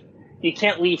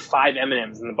can't leave 5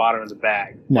 M&Ms in the bottom of the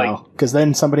bag. No, because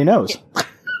then somebody knows.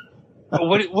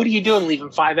 What are you doing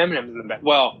leaving 5 M&Ms in the bag?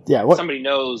 Well, somebody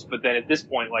knows, but then at this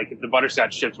point, like, if the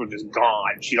butterscotch chips were just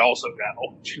gone, she'd also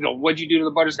know. She'd go, what'd you do to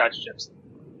the butterscotch chips?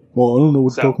 Well, I don't know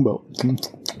what you're talking about.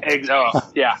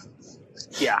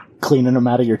 Yeah. Cleaning them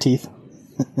out of your teeth.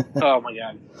 Oh, my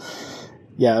God.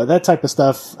 Yeah, that type of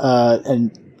stuff,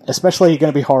 and especially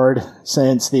going to be hard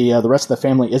since the rest of the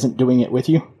family isn't doing it with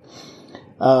you.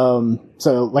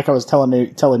 So like I was telling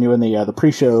you in the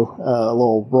pre-show,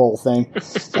 little roll thing,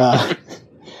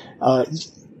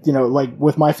 like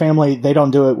with my family, they don't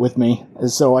do it with me.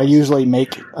 So I usually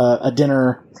make a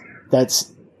dinner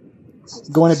that's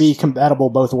going to be compatible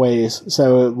both ways.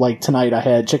 So like tonight I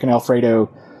had chicken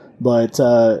Alfredo, but,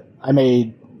 I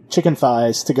made chicken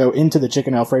thighs to go into the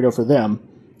chicken Alfredo for them.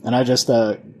 And I just,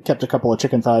 kept a couple of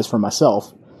chicken thighs for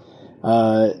myself.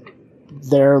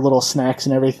 Their little snacks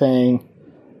and everything.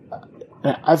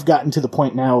 I've gotten to the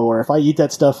point now where if I eat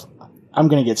that stuff, I'm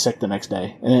going to get sick the next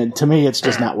day. And to me, it's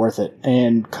just not worth it.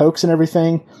 And Cokes and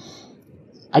everything,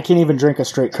 I can't even drink a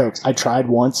straight Coke. I tried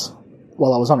once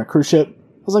while I was on a cruise ship.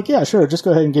 I was like, yeah, sure, just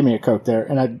go ahead and give me a Coke there.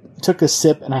 And I took a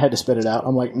sip and I had to spit it out.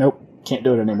 I'm like, nope, can't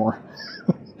do it anymore.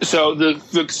 So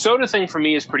the soda thing for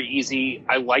me is pretty easy.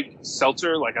 I like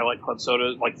seltzer, like I like club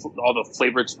soda, like all the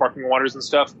flavored sparkling waters and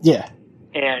stuff. Yeah.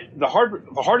 And the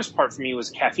hardest part for me was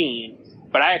caffeine.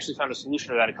 But I actually found a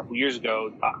solution to that a couple years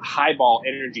ago. Highball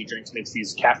Energy Drinks makes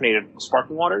these caffeinated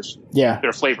sparkling waters. Yeah.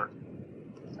 They're flavored.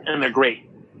 And they're great.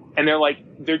 And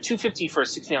they're $2.50 for a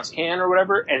 60-ounce can or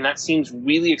whatever, and that seems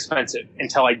really expensive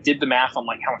until I did the math on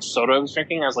like how much soda I was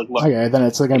drinking. I was like, look. Okay, then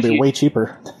it's going to be way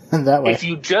cheaper that way. If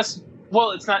you just,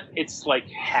 well, it's not, it's like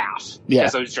half Yeah.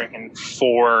 because I was drinking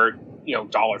four,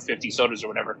 $1.50 sodas or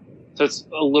whatever. So it's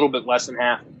a little bit less than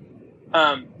half.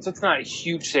 So it's not a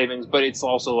huge savings, but it's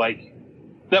also like,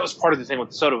 that was part of the thing with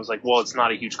the soda was like, well, it's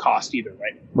not a huge cost either,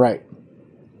 right? Right.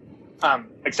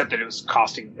 Except that it was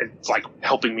costing, it's like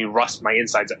helping me rust my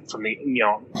insides from the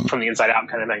inside out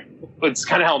kind of thing. It's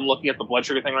kind of how I'm looking at the blood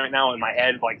sugar thing right now in my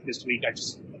head. Like this week, I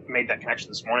just made that connection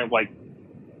this morning of like,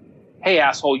 hey,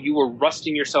 asshole, you were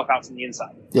rusting yourself out from the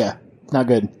inside. Yeah. Not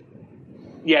good.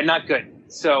 Yeah, not good.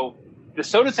 So the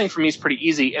soda thing for me is pretty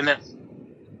easy. And then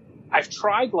I've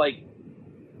tried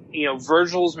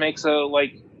Virgil's makes a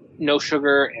no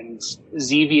sugar, and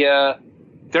Zevia,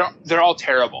 they're all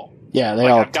terrible. Yeah, they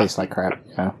all taste like crap.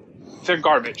 Yeah. They're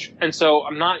garbage. And so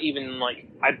I'm not even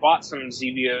I bought some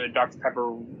Zevia Dr.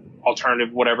 Pepper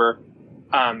alternative, whatever,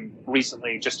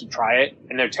 recently just to try it,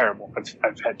 and they're terrible.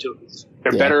 I've had two of these.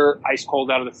 They're better ice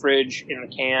cold out of the fridge in the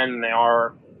can than they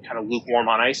are kind of lukewarm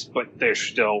on ice, but they're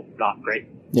still not great.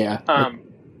 Yeah.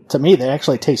 To me, they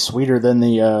actually taste sweeter than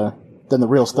the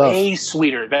real stuff. Way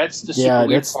sweeter. That's the super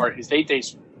weird part, is they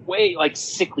taste way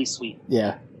sickly sweet.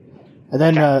 Yeah. And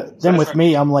then with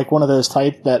me, I'm like one of those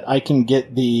type that I can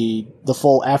get the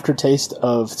full aftertaste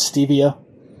of stevia.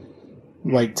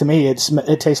 Like, to me,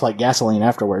 it tastes like gasoline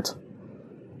afterwards.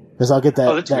 Because I'll get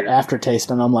that aftertaste,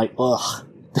 and I'm like, ugh.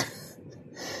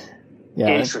 Yeah.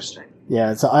 Interesting.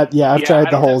 Yeah. So I've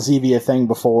tried the whole Zevia thing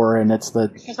before, and it's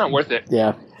not worth it.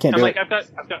 Yeah. Can't do it. I've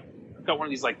got one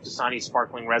of these Dasani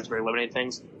sparkling raspberry lemonade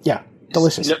things. Yeah.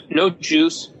 Delicious. No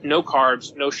juice, no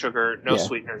carbs, no sugar, no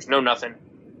sweeteners, no nothing.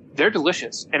 They're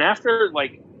delicious. And after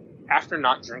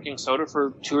not drinking soda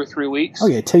for 2 or 3 weeks,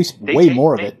 it tastes way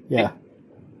more of it. Yeah.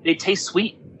 They taste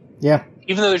sweet. Yeah.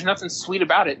 Even though there's nothing sweet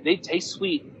about it, they taste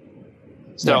sweet.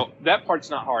 So that part's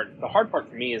not hard. The hard part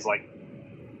for me is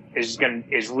it's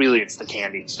the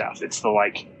candy stuff. It's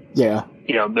the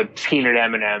the peanut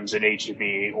M&Ms at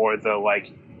H-E-B, or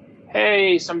the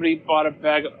hey, somebody bought a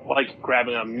bag of,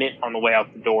 grabbing a mint on the way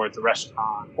out the door at the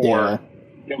restaurant, or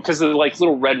because the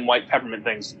little red and white peppermint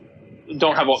things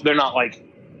they're not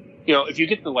if you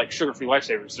get the sugar-free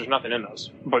Lifesavers, there's nothing in those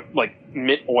but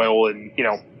mint oil and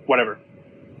whatever.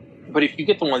 But if you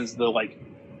get the ones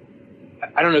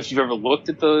I don't know if you've ever looked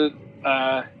at the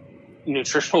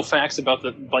nutritional facts about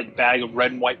the bag of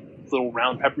red and white little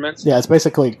round peppermints. Yeah, it's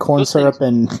basically corn syrup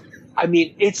and I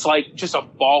mean, it's just a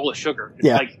ball of sugar.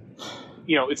 It's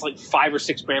it's 5 or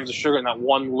 6 grams of sugar in that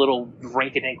one little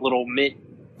rinky-dink little mint.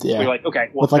 Yeah. You're okay,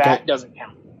 well, that doesn't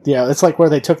count. Yeah, it's where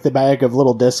they took the bag of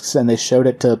little discs and they showed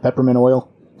it to peppermint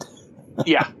oil.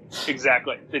 Yeah,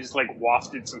 exactly. They just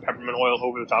wafted some peppermint oil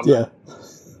over the top of it.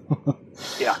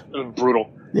 Yeah, it was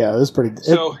brutal. Yeah, it was pretty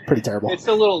terrible. It's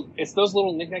those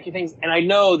little knick-knacky things, and I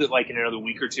know that in another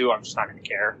week or two, I'm just not going to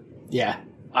care. Yeah.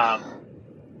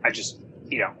 I just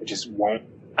won't.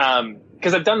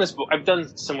 Because I've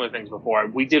done similar things before.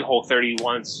 We did Whole30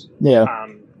 once. Yeah.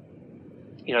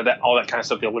 That all that kind of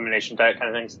stuff, the elimination diet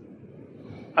kind of things.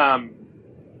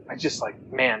 I just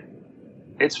man,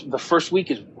 it's the first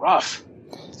week is rough.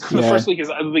 The first week is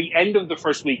the end of the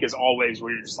first week is always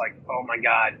where you're just oh my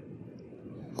god.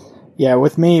 Yeah,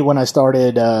 with me when I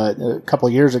started a couple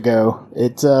of years ago,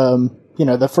 it's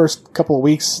the first couple of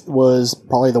weeks was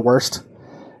probably the worst.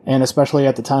 And especially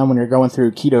at the time when you're going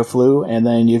through keto flu, and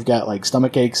then you've got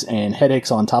stomach aches and headaches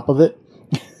on top of it.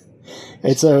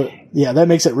 That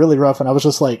makes it really rough. And I was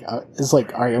just all right,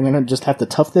 I'm going to just have to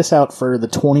tough this out for the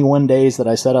 21 days that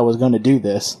I said I was going to do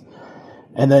this.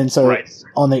 And then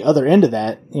on the other end of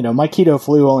that, my keto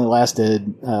flu only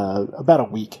lasted about a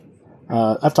week.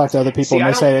 I've talked to other people, and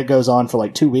they say it goes on for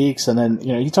 2 weeks. And then,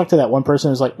 you talk to that one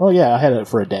person who's like, oh yeah, I had it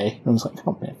for a day. And I was like,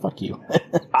 oh man, fuck you.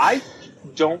 I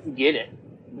don't get it.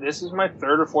 This is my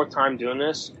 3rd or 4th time doing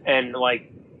this, and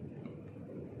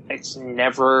it's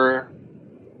never.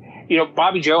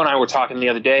 Bobby Joe and I were talking the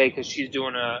other day because she's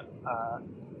doing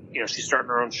she's starting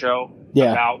her own show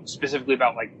specifically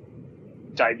about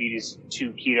diabetes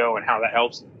to keto and how that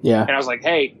helps. Yeah. And I was like,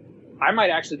 hey, I might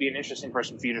actually be an interesting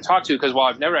person for you to talk to, because while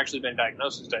I've never actually been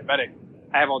diagnosed as diabetic,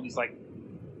 I have all these like,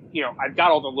 you know, I've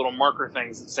got all the little marker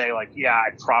things that say like, yeah, I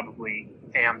probably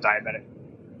am diabetic.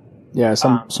 Yeah,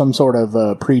 some sort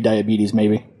of pre-diabetes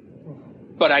maybe.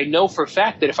 But I know for a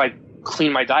fact that if I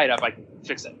clean my diet up, I can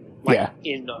fix it. Like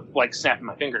like snapping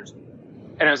my fingers.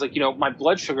 And I was like, you know, my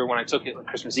blood sugar when I took it on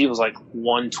Christmas Eve was like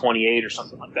 128 or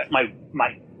something like that. My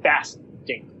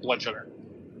fasting blood sugar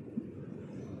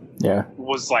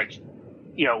was like,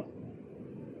 you know,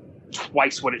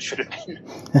 twice what it should have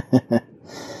been.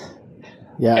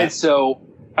 Yeah. And so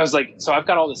I was like, so I've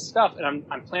got all this stuff, and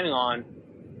I'm planning on,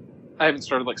 I haven't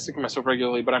started like sticking myself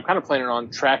regularly, but I'm kind of planning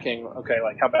on tracking, okay,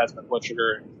 like how bad's my blood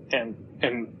sugar and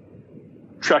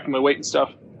tracking my weight and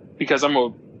stuff, because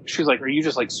she was like, are you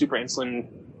just like super insulin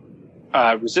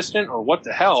resistant or what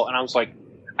the hell? And I was like,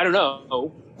 I don't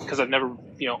know, because I've never,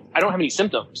 you know, I don't have any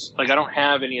symptoms. Like I don't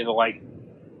have any of the like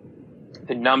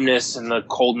the numbness and the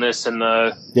coldness and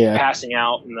the passing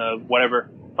out and the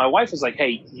whatever. My wife was like,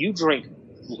 hey, you drink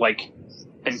like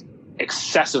an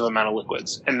excessive amount of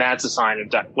liquids, and that's a sign of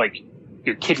that, like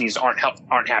your kidneys aren't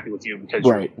happy with you because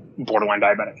you're borderline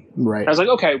diabetic. Right. I was like,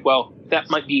 okay, well, that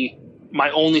might be my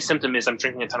only symptom is I'm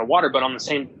drinking a ton of water. But on the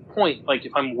same point, like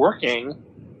if I'm working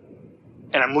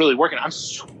and I'm really working, I'm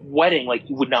sweating like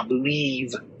you would not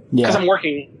believe, because I'm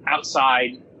working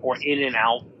outside or in and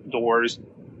outdoors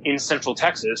in Central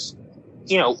Texas,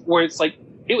 you know, where it's like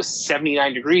it was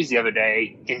 79 degrees the other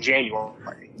day in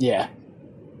January. Yeah.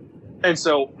 And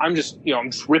so I'm just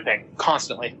ripping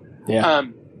constantly. Yeah.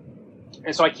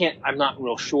 And so I'm not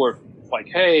real sure, like,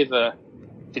 hey, the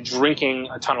drinking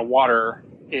a ton of water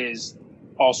is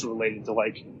also related to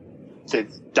like the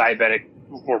diabetic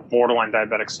or borderline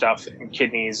diabetic stuff and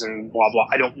kidneys and blah, blah.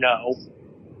 I don't know.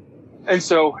 And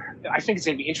so I think it's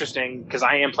going to be interesting, because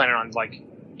I am planning on like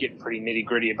getting pretty nitty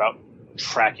gritty about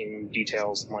tracking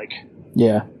details, like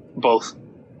both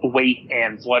weight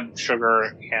and blood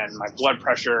sugar and my blood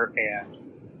pressure. And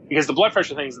because the blood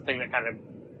pressure thing is the thing that kind of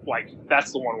like,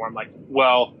 that's the one where I'm like,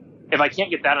 well, if I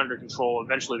can't get that under control,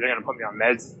 eventually they're going to put me on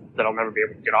meds that I'll never be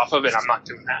able to get off of, and I'm not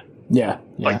doing that. Yeah.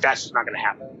 Like that's just not going to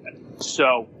happen.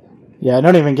 So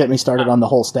don't even get me started on the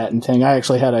whole statin thing. I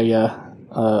actually had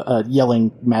a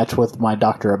yelling match with my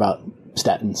doctor about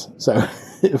statins, so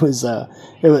it was not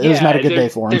a good day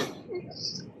for him.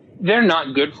 They're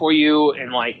not good for you,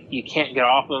 and like you can't get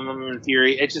off of them in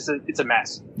theory. It's just it's a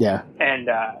mess. Yeah. And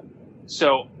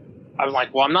so I was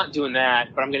like, well, I'm not doing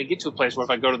that, but I'm going to get to a place where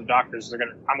if I go to the doctors, I'm going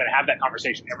to have that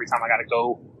conversation every time I got to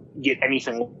go get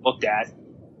anything looked at.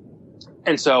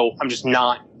 And so we're just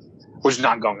not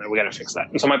going there. We got to fix that.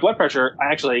 And so my blood pressure,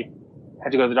 I actually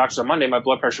had to go to the doctors on Monday. My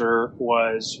blood pressure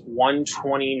was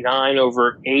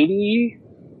 129/80,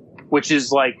 which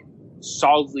is like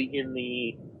solidly in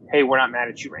the, hey, we're not mad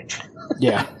at you range.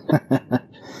 Yeah.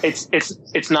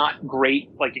 It's not great.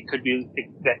 Like it could be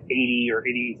that 80 or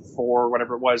 84 or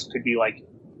whatever it was could be like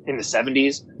in the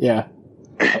 70s. Yeah.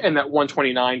 And that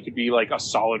 129 could be like a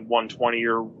solid 120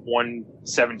 or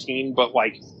 117, but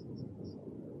like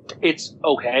it's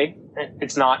okay.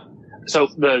 It's not. So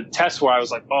the test where I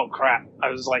was like, oh crap, I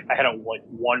was like, I had a like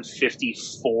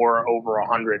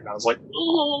 154/100, and I was like,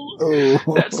 oh,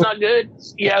 that's not good.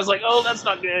 Yeah, I was like, oh, that's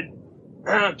not good.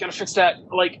 Gotta fix that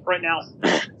like right now.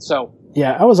 So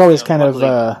yeah, I was always kind of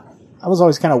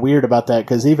weird about that,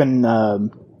 because even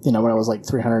when I was like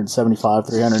 375,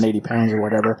 380 pounds or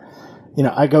whatever,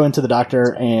 I go into the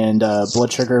doctor and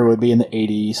blood sugar would be in the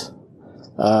 80s.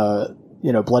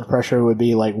 Blood pressure would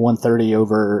be like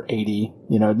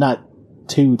 130/80. Not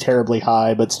too terribly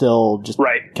high, but still just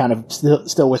kind of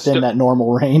still within that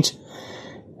normal range.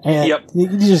 And you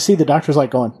just see the doctor's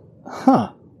like going,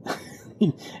 huh.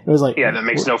 It was like, that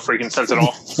makes no freaking sense at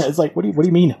all. It's like, what do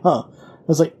you mean, huh? I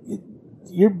was like,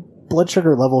 your blood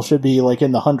sugar level should be like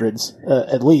in the hundreds,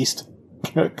 at least.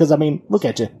 Because I mean, look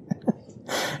at you.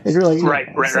 And you're like, right.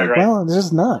 Well, it's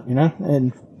just not,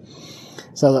 and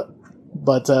so,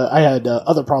 but I had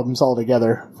other problems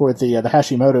altogether with the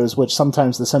Hashimoto's, which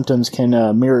sometimes the symptoms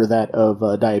can mirror that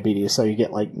of diabetes. So you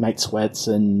get like night sweats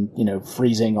and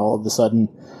freezing all of a sudden,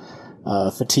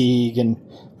 fatigue and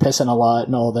pissing a lot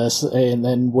and all this, and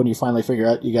then when you finally figure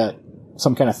out you got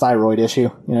some kind of thyroid issue,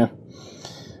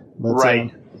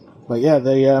 but, but yeah,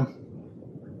 they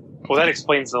well, that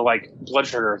explains the like blood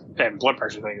sugar and blood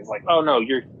pressure thing. It's like, oh no,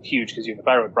 you're huge because you have a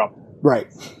thyroid problem. Right.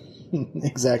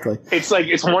 Exactly. It's like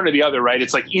it's one or the other, right?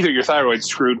 It's like either your thyroid's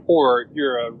screwed or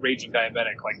you're a raging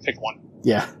diabetic. Like pick one.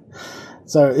 Yeah.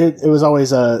 So it was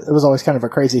always kind of a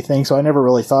crazy thing. So I never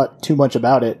really thought too much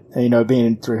about it. And, you know,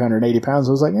 being 380 pounds,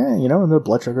 I was like, you know, the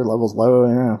blood sugar level's low.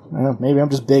 I don't know, maybe I'm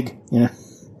just big, you know,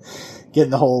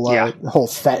 getting the whole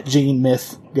fat gene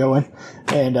myth going.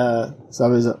 And, so I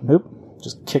was,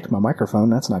 just kicked my microphone.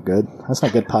 That's not good. That's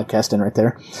not good podcasting right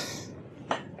there.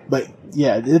 But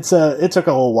yeah, it took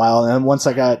a little while. And once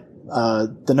I got,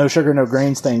 the no sugar, no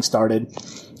grains thing started,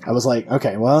 I was like,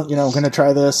 okay, well, you know, I'm going to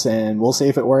try this and we'll see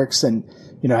if it works. And,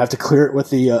 you know, I have to clear it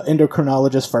with the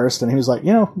endocrinologist first. And he was like,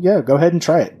 you know, yeah, go ahead and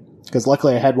try it. Because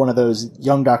luckily I had one of those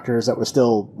young doctors that was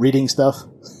still reading stuff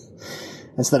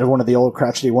instead of one of the old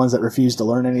crotchety ones that refused to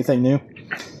learn anything new.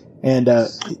 And,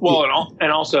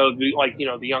 and also, like, you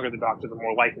know, the younger the doctor, the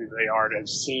more likely they are to have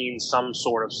seen some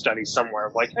sort of study somewhere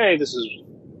of like, hey, this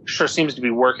sure seems to be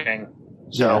working.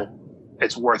 So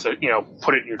it's worth it, you know,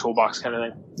 put it in your toolbox kind of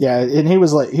thing. Yeah. And he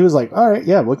was like, all right,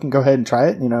 yeah, we can go ahead and try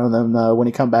it. You know, and then, when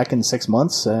he come back in 6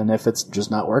 months and if it's just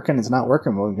not working, it's not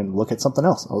working, we can look at something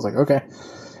else. I was like, okay.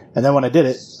 And then when I did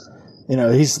it, you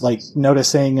know, he's like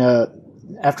noticing,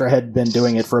 after I had been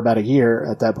doing it for about a year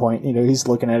at that point, you know, he's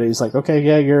looking at it. He's like, okay,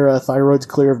 yeah, your thyroid's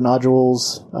clear of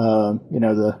nodules. You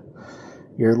know,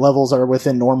 your levels are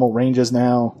within normal ranges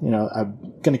now. You know,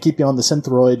 I'm going to keep you on the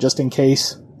Synthroid just in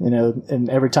case, you know, and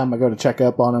every time I go to check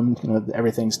up on him, you know,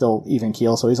 everything's still even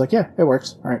keel. So he's like, yeah, it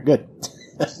works. All right, good.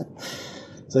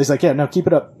 So he's like, yeah, no, keep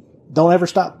it up. Don't ever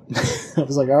stop. I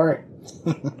was like, all right.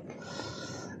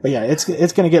 But yeah, it's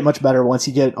going to get much better once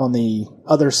you get on the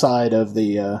other side of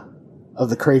the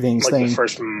cravings like thing. The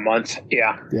first month.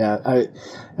 Yeah. Yeah.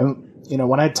 You know,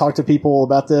 when I talk to people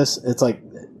about this, it's like,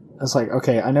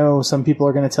 okay, I know some people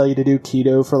are going to tell you to do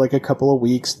keto for like a couple of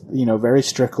weeks, you know, very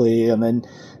strictly. And then,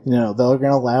 you know, they're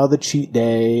going to allow the cheat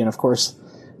day. And of course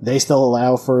they still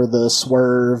allow for the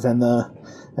swerve and the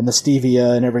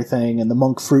stevia and everything and the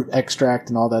monk fruit extract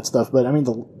and all that stuff. But I mean,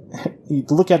 you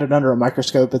look at it under a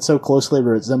microscope, it so closely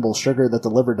resembles sugar that the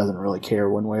liver doesn't really care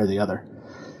one way or the other.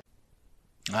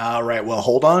 All right, well,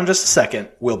 hold on just a second.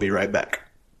 We'll be right back.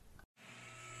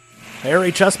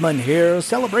 Harry Chessman here,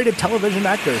 celebrated television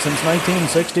actor since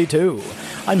 1962.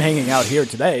 I'm hanging out here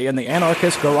today in the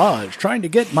Anarchist Garage, trying to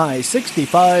get my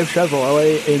 65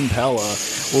 Chevrolet Impala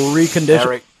reconditioned.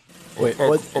 Harry, Wait,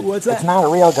 what's that? It's not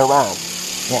a real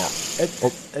garage. Yeah.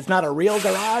 It's not a real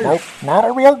garage? Nope, not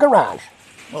a real garage.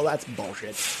 Well, that's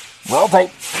bullshit. Well,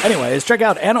 tape. Anyways, check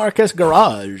out Anarchist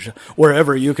Garage,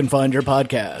 wherever you can find your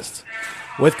podcasts.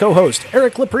 With co-host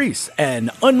Eric Laprice and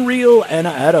Unreal Anna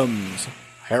Adams.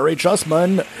 Harry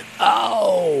Chessman,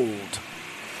 out!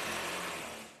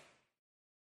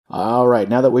 All right,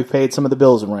 now that we've paid some of the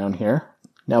bills around here,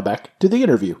 now back to the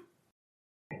interview.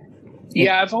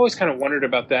 Yeah, I've always kind of wondered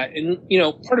about that. And, you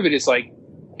know, part of it is like,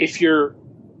 if you're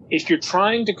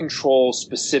trying to control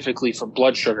specifically for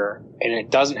blood sugar and it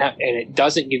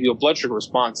doesn't give you a blood sugar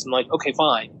response, I'm like, okay,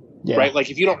 fine. Yeah. Right? Like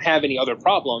if you don't have any other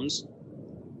problems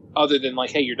other than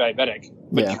like, hey, you're diabetic,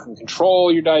 but you can control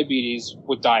your diabetes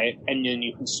with diet and then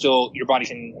you can still, your body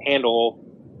can handle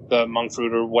the monk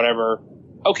fruit or whatever.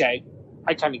 Okay.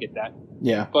 I kind of get that.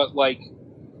 Yeah. But like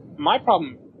my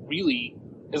problem really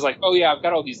is like, oh yeah, I've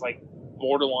got all these like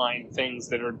borderline things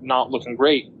that are not looking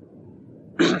great.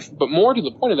 But more to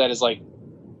the point of that is like,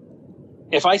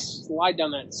 if I slide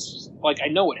down that, like I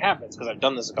know what happens because I've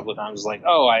done this a couple of times. Like,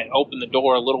 oh, I open the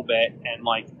door a little bit and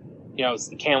like, you know, it's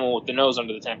the camel with the nose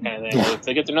under the tent kind of thing. Yeah. If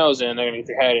they get their nose in, they're going to get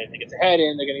their head in. They get their head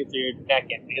in, they're going to get their neck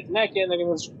in. They get the neck in, they're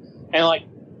going to... And, like,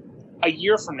 a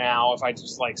year from now, if I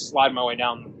just, like, slide my way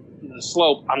down the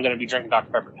slope, I'm going to be drinking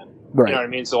Dr. Pepper again. Right. You know what I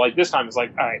mean? So, like, this time it's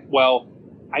like, all right, well,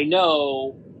 I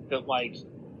know that, like,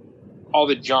 all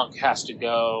the junk has to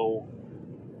go...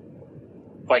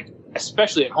 Like,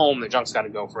 especially at home, the junk's got to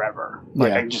go forever.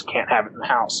 Like, I just can't have it in the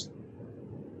house.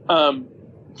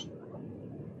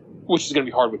 Which is going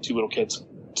to be hard with 2 little kids.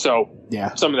 So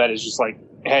some of that is just like,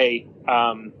 hey,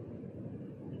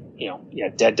 you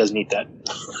know, Dad doesn't eat that,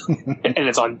 and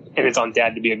it's on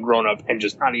Dad to be a grown up and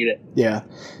just not eat it. Yeah,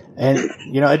 and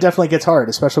you know, it definitely gets hard,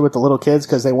 especially with the little kids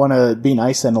because they want to be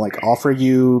nice and like offer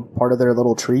you part of their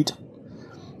little treat.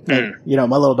 And, you know,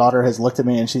 my little daughter has looked at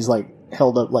me and she's like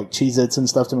held up like Cheez-Its and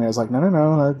stuff to me. I was like,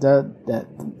 no, Dad,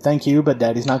 thank you, but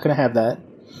Daddy's not going to have that.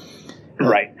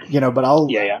 Right. You know, but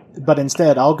but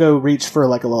instead I'll go reach for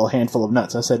like a little handful of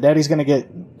nuts. I said, Daddy's going to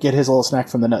get his little snack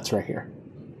from the nuts right here.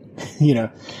 You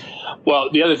know?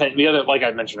 Well, the other, like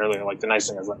I mentioned earlier, like the nice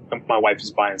thing is like my wife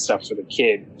is buying stuff for the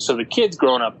kid. So the kid's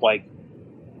growing up like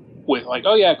with like,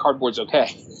 oh yeah, cardboard's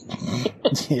okay.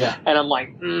 Yeah. And I'm like,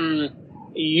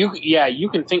 you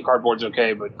can think cardboard's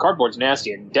okay, but cardboard's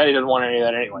nasty and Daddy doesn't want any of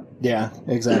that anyway. Yeah,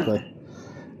 exactly.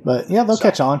 But yeah, they'll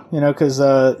catch on, because,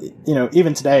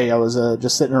 even today I was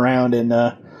just sitting around and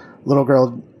little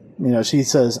girl, she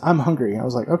says, I'm hungry. I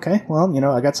was like, okay, well,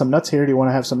 I got some nuts here. Do you want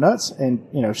to have some nuts? And,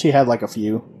 she had like a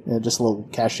few, just little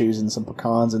cashews and some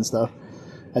pecans and stuff.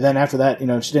 And then after that,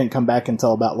 she didn't come back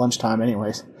until about lunchtime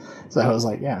anyways. So I was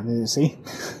like, yeah, see,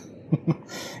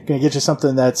 gonna get you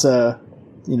something that's,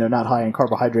 not high in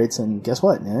carbohydrates. And guess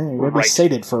what? You're going to be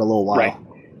sated for a little while. Right.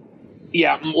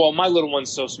 Yeah, well, my little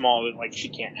one's so small that like she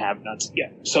can't have nuts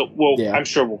yet. So, I'm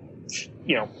sure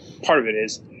part of it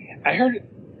is, I heard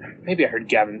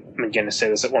Gavin McGinnis say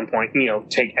this at one point.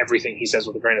 Take everything he says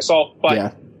with a grain of salt.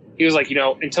 But he was like,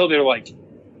 until they're like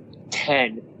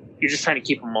 10, you're just trying to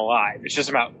keep them alive. It's just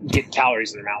about getting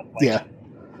calories in their mouth. Like,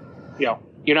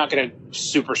 you're not going to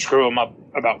super screw them up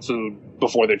about food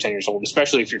before they're 10 years old,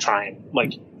 especially if you're trying.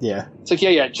 Like, it's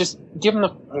like, just give them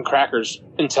the crackers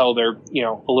until they're,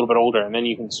 a little bit older. And then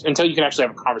until you can actually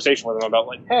have a conversation with them about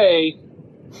like, hey,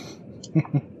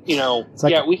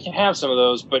 like, we can have some of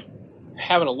those, but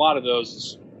having a lot of those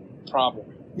is a problem.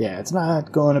 Yeah, it's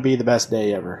not going to be the best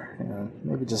day ever.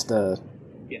 Maybe just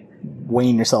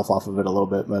wean yourself off of it a little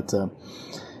bit. But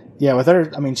with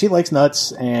her, I mean, she likes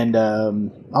nuts, and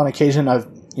on occasion I've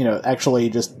actually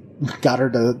just got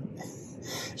her to.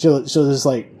 She'll just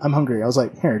like, I'm hungry. I was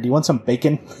like, here, do you want some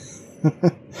bacon?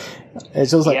 And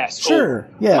she was like, sure,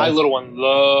 yeah. My little one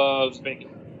loves bacon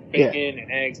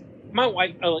and eggs. My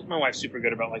wife's super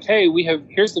good about like, hey,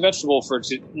 here's the vegetable for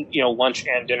lunch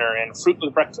and dinner and fruit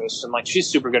with breakfast, and like she's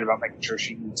super good about making sure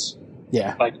she eats.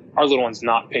 Yeah, like our little one's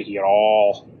not picky at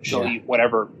all. She'll eat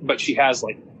whatever, but she has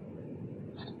like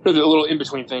the little in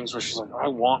between things where she's like, I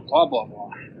want blah blah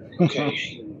blah. Okay,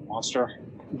 you monster.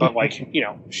 But like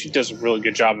she does a really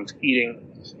good job of eating.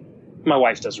 My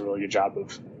wife does a really good job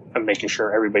of making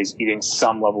sure everybody's eating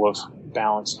some level of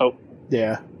balance. Oh,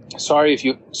 yeah. Sorry if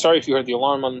you heard the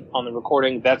alarm on the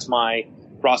recording. That's my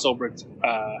Ross Ulbricht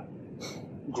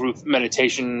group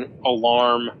meditation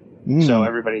alarm. So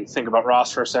everybody think about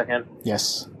Ross for a second.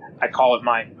 Yes. I call it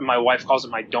my wife calls it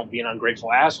my don't be an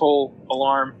ungrateful asshole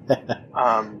alarm.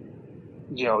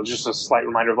 Just a slight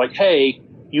reminder of like, hey,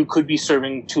 you could be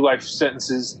serving 2 life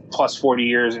sentences plus 40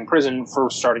 years in prison for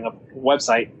starting up a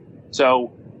website.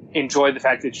 So enjoy the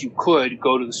fact that you could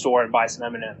go to the store and buy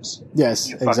some M&Ms. Yes,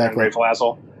 you exactly. Ungrateful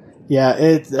asshole. Yeah,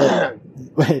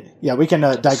 we can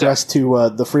digress to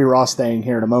the free Ross thing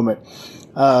here in a moment.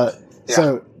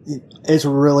 So it's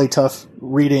really tough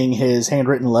reading his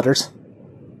handwritten letters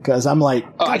because I'm like,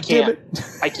 I can't.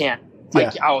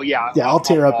 I'll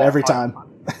tear up every time.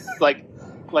 Like,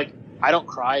 I don't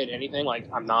cry at anything. Like,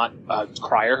 I'm not a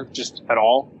crier just at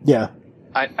all. Yeah.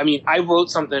 I mean, I wrote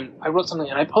something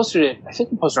and I posted it. I think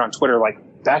I posted it on Twitter like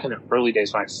back in the early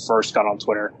days when I first got on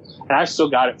Twitter, and I've still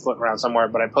got it floating around somewhere.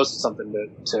 But I posted something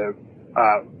for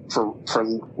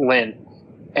Lynn,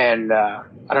 and I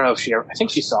don't know if I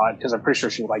think she saw it because I'm pretty sure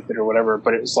she liked it or whatever.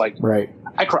 But it was like, right.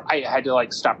 I had to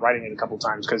like stop writing it a couple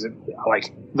times because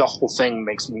like the whole thing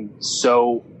makes me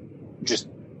so just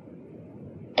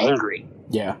angry.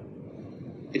 Yeah.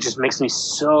 It just makes me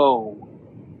so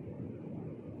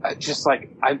just like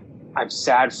I'm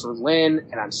sad for Lynn,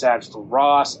 and I'm sad for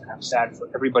Ross, and I'm sad for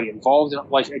everybody involved in it.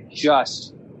 Like it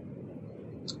just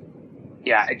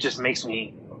makes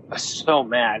me so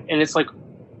mad. And it's like,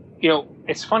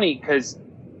 it's funny because,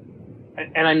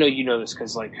 and I know you know this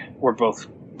because like we're both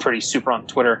pretty super on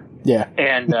Twitter. Yeah.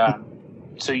 And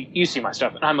so you see my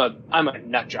stuff, and I'm a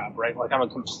nut job, right? Like I'm a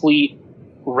complete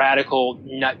radical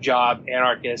nut job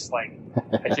anarchist. Like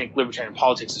I think libertarian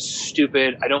politics is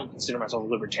stupid. I don't consider myself a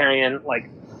libertarian. Like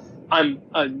I'm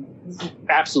an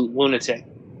absolute lunatic.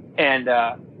 And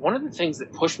one of the things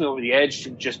that pushed me over the edge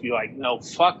to just be like, no,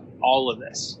 fuck all of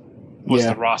this was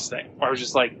the Ross thing. Where I was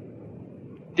just like,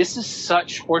 this is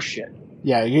such horseshit.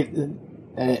 Yeah,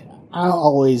 I'll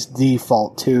always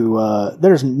default to,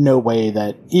 there's no way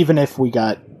that even if we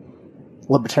got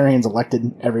libertarians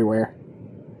elected everywhere,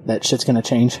 that shit's going to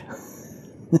change.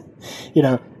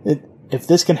 If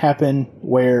this can happen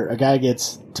where a guy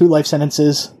gets 2 life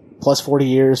sentences plus 40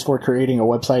 years for creating a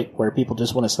website where people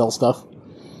just want to sell stuff.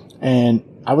 And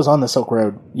I was on the Silk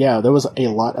Road. Yeah, there was a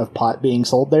lot of pot being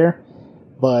sold there,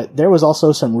 but there was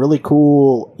also some really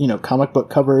cool, comic book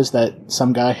covers that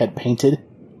some guy had painted,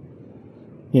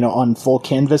 on full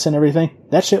canvas and everything.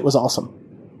 That shit was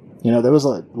awesome. There was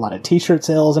a lot of t-shirt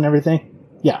sales and everything.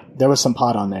 Yeah, there was some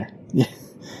pot on there.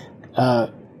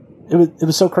 It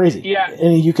was so crazy. Yeah.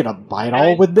 And you could buy it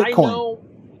all with Bitcoin.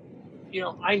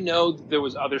 I know that there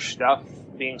was other stuff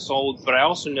being sold, but I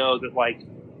also know that, like,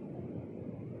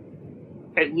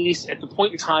 at least at the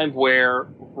point in time where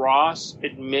Ross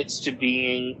admits to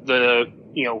being the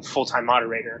full-time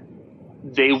moderator,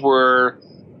 they were,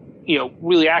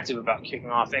 really active about kicking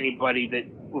off anybody that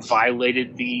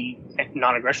violated the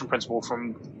non-aggression principle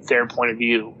from their point of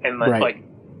view. And Right.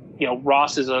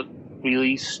 Ross is a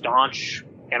really staunch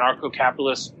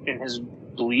anarcho-capitalist in his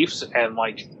beliefs, and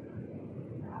I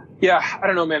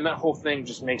don't know, man, that whole thing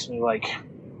just makes me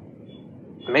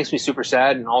it makes me super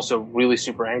sad and also really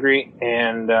super angry.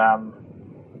 And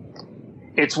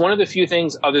it's one of the few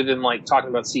things other than talking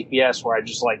about CPS where I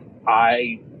just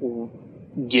I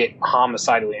get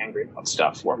homicidally angry about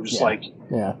stuff where I'm just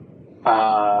Yeah.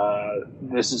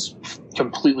 this is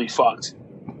completely fucked.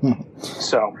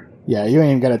 So Yeah, you ain't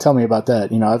even got to tell me about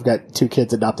that. I've got 2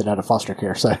 kids adopted out of foster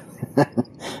care, so.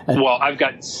 well, I've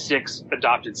got 6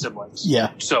 adopted siblings.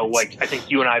 Yeah. So I think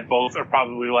you and I both are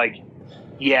probably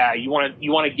yeah, you want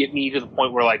to get me to the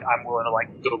point where I'm willing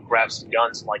to go grab some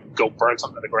guns and go burn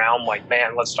something to the ground.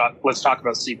 Man, let's talk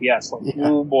about CPS. Yeah.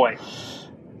 Oh boy.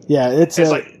 Yeah, it's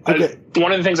okay.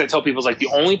 One of the things I tell people is the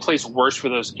only place worse for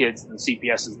those kids than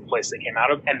CPS is the place they came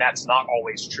out of, and that's not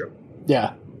always true.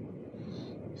 Yeah.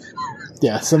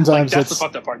 Yeah, sometimes that's it's... the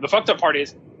fucked up part. The fucked up part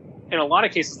is, in a lot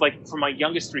of cases, for my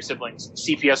youngest 3 siblings,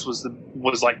 CPS was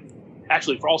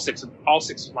actually for all six of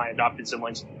my adopted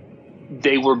siblings,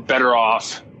 they were better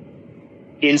off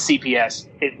in CPS,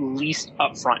 at least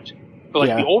up front. But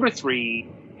the older 3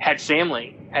 had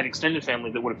extended family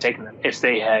that would have taken them if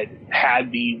they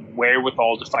had the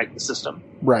wherewithal to fight the system.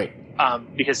 Right.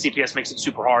 Because CPS makes it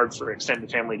super hard for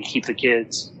extended family to keep the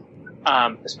kids,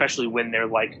 especially when they're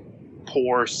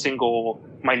poor single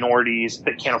minorities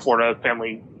that can't afford a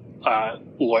family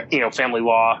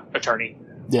law attorney.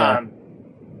 Yeah.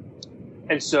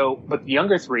 And so, but the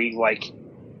younger 3,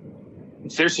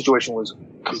 their situation was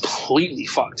completely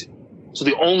fucked. So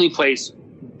the only place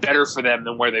better for them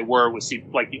than where they were was the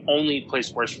only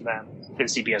place worse for them than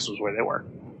CPS was where they were.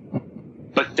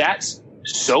 But that's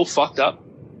so fucked up.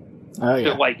 Oh,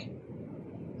 yeah. That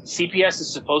CPS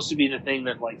is supposed to be the thing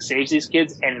that saves these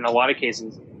kids, and in a lot of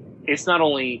cases, it's not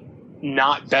only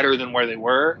not better than where they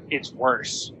were, it's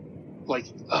worse.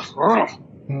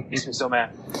 Makes me so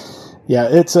mad. Yeah,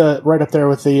 it's right up there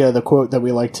with the quote that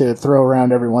we like to throw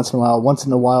around every once in a while. Once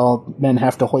in a while, men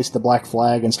have to hoist the black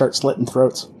flag and start slitting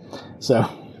throats. So.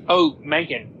 Oh,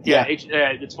 Mencken. Yeah.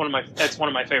 It's one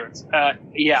of my favorites.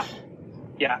 Yeah.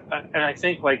 And I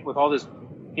think with all this,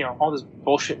 all this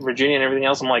bullshit in Virginia and everything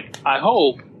else, I'm I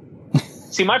hope.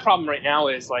 See, my problem right now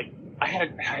is I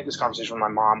had this conversation with my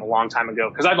mom a long time ago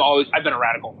because I've been a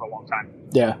radical for a long time.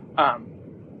 Yeah.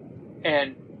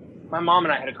 And my mom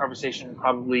and I had a conversation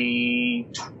probably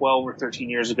 12 or 13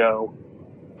 years ago.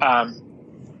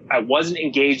 I wasn't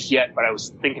engaged yet, but I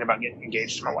was thinking about getting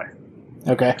engaged to my wife.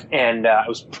 Okay. And I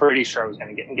was pretty sure I was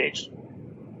going to get engaged.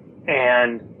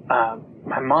 And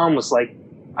my mom was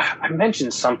I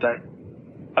mentioned something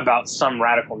about some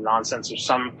radical nonsense or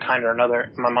some kind or another.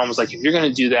 And my mom was if you're going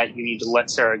to do that, you need to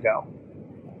let Sarah go.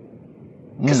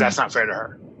 Because that's not fair to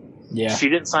her. Yeah. She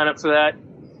didn't sign up for that.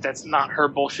 That's not her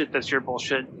bullshit. That's your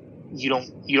bullshit. You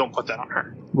don't put that on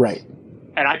her. Right.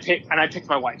 And I picked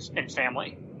my wife and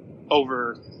family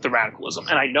over the radicalism.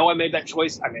 And I know I made that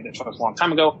choice. I made that choice a long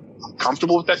time ago. I'm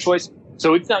comfortable with that choice.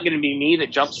 So it's not going to be me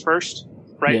that jumps first,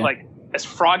 right? Yeah. As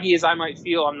froggy as I might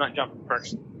feel, I'm not jumping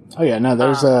first. Oh yeah, no,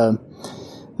 there's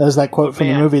that quote from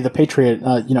the movie The Patriot.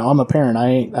 I'm a parent.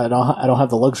 I don't have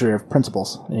the luxury of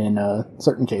principles in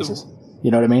certain cases.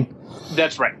 You know what I mean?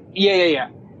 That's right. Yeah.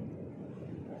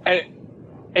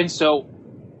 And so,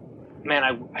 man,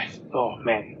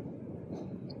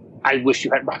 I wish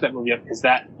you had brought that movie up because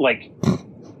that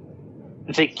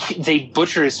they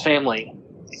butcher his family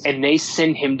and they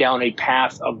send him down a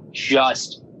path of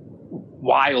just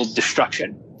wild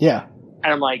destruction. Yeah.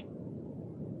 And I'm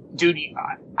dude,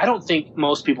 I don't think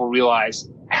most people realize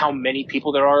how many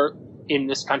people there are in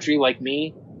this country like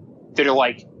me that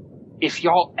are if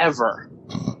y'all ever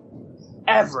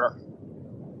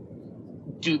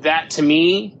do that to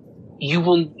me,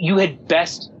 you had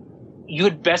best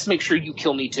make sure you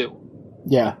kill me too.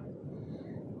 Yeah.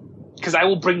 Because I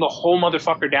will bring the whole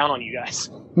motherfucker down on you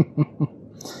guys.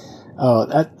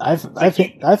 Oh,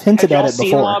 I've hinted at it before.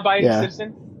 Seen Law-Abiding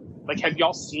Citizen? Have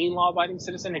y'all seen Law-Abiding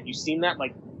Citizen? Have you seen that?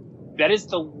 That is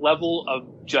the level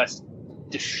of just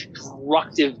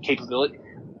destructive capability.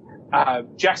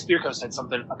 Jack Spirko said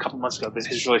something a couple months ago that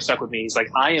has really stuck with me. He's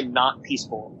I am not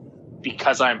peaceful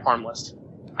because I am harmless.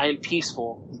 I am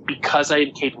peaceful because I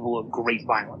am capable of great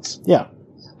violence. Yeah.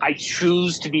 I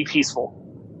choose to be peaceful.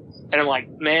 And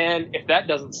I'm man, if that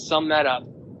doesn't sum that up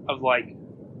of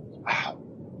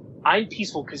I'm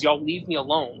peaceful because y'all leave me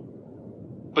alone.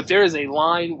 But there is a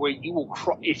line where you will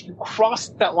if you cross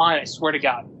that line, I swear to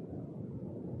God,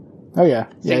 Oh yeah,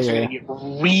 Things are going to get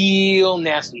real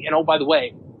nasty. And oh, by the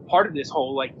way, part of this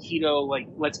whole like keto, like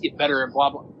let's get better and blah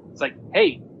blah. It's like,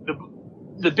 hey,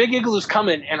 the big igloo's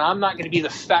coming, and I'm not going to be the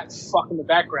fat fuck in the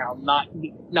background, not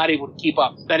able to keep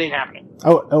up. That ain't happening.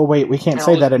 Oh wait, we can't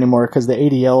say that anymore because the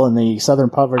ADL and the Southern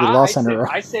Poverty Law Center.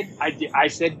 I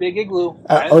said big igloo.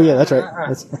 Yeah, that's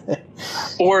right.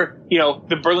 Or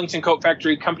the Burlington Coat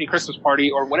Factory Company Christmas party,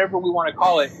 or whatever we want to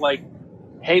call it. Like,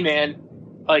 hey man,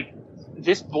 like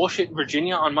this bullshit in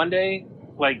Virginia on Monday.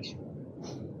 Like,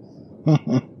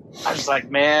 I was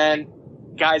like, man,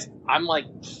 guys, I'm like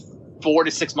 4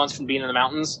 to 6 months from being in the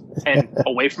mountains and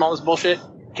away from all this bullshit.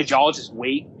 Could y'all just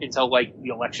wait until like the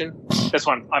election? That's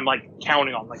what I'm like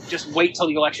counting on. Like, just wait till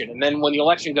the election, and then when the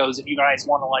election goes, if you guys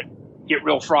want to like get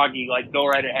real froggy, like go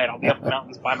right ahead. I'll be up in the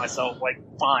mountains by myself. Like,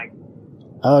 fine.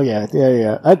 Oh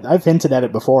yeah. I've hinted at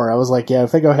it before. I was like, yeah,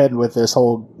 if they go ahead with this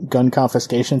whole gun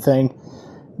confiscation thing,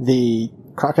 the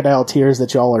crocodile tears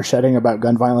that y'all are shedding about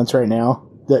gun violence right now,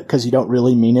 that because you don't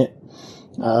really mean it.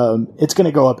 It's going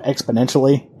to go up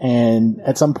exponentially, and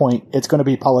at some point, it's going to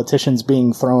be politicians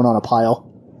being thrown on a pile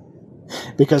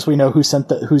because we know who sent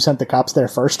the cops there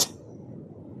first.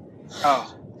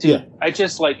 Oh, dude, yeah. I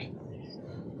just like.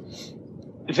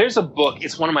 There's a book.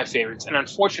 It's one of my favorites, and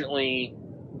unfortunately,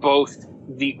 both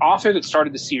the author that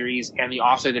started the series and the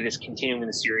author that is continuing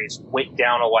the series went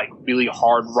down a like really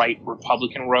hard right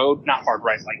Republican road. Not hard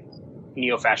right, like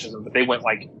neo-fascism, but they went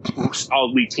like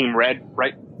solidly Team Red,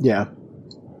 right? Yeah.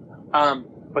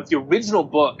 But the original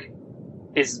book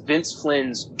is Vince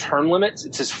Flynn's Term Limits.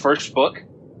 It's his first book.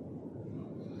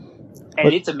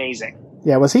 And it's amazing.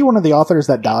 Yeah, was he one of the authors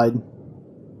that died?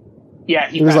 Yeah,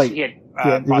 he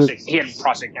had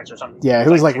prostate cancer or something. Yeah, he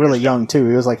was like really young too.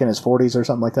 He was like in his 40s or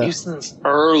something like that. He was in his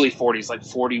early 40s, like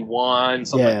 41,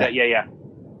 something like that. Yeah.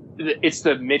 It's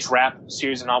the Mitch Rapp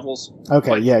series of novels.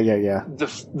 Okay, like, yeah.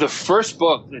 The first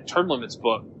book, the Term Limits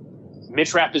book,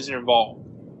 Mitch Rapp isn't involved.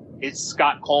 It's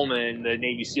Scott Coleman, the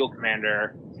Navy SEAL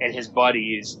commander, and his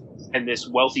buddies, and this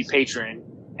wealthy patron,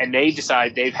 and they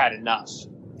decide they've had enough.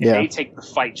 And they take the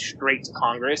fight straight to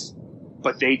Congress,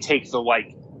 but they take the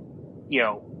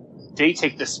they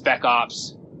take the Spec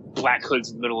Ops, Black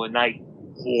Hoods in the middle of the night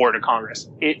war to Congress.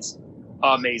 It's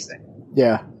amazing.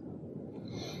 Yeah.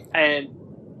 And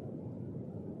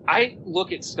I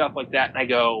look at stuff like that and I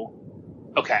go,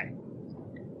 okay,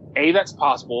 that's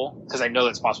possible, because I know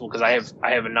that's possible because I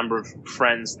have a number of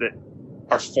friends that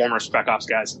are former Spec Ops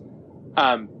guys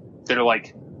that are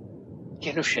like,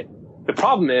 yeah, no shit. The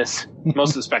problem is most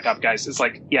of the Spec Ops guys, it's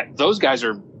like, yeah, those guys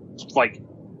are like,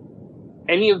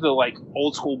 any of the like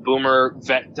old school boomer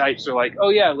vet types are like, oh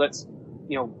yeah, let's,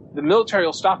 the military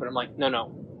will stop it. I'm like, no,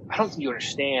 I don't think you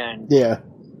understand. Yeah.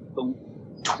 The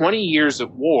 20 years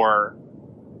of war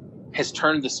has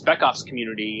turned the Spec Ops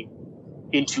community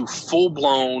into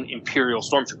full-blown Imperial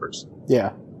stormtroopers.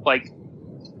 Yeah. Like,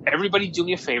 everybody do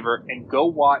me a favor and go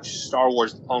watch Star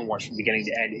Wars The Clone Wars from beginning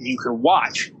to end. And you can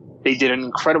watch. They did an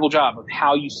incredible job of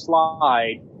how you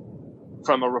slide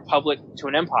from a republic to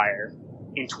an empire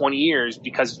in 20 years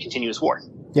because of continuous war.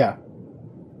 Yeah.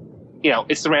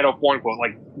 It's the Randolph Warren quote,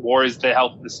 like, war is the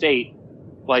health of the state.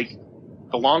 Like,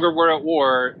 the longer we're at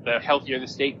war, the healthier the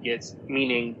state gets,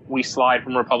 meaning we slide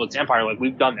from republic to empire. Like,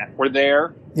 we've done that. We're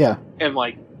there. Yeah. And,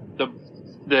 like,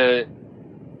 the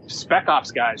Spec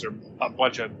Ops guys are a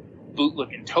bunch of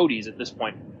bootlicking toadies at this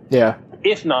point. Yeah.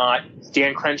 If not,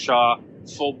 Dan Crenshaw,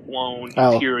 full-blown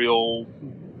Imperial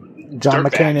John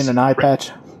McCain in an eye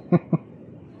patch.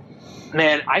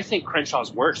 Man, I think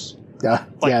Crenshaw's worse. Yeah.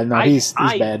 Like, he's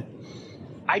bad.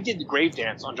 I did the grave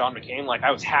dance on John McCain. Like,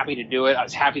 I was happy to do it. I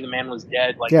was happy the man was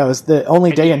dead. Like, yeah, it was the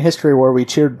only day in history where we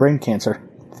cheered brain cancer.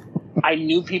 I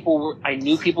knew people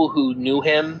who knew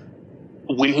him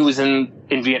when he was in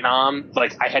Vietnam.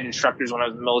 Like, I had instructors when I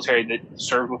was in the military that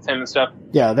served with him and stuff.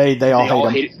 Yeah, they all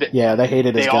hated him. They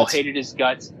hated his guts. They all hated his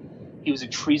guts. He was a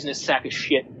treasonous sack of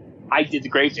shit. I did the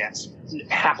grave dance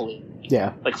happily.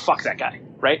 Yeah. Like, fuck that guy,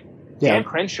 right? Yeah. Dan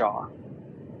Crenshaw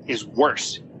is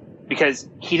worse because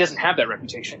he doesn't have that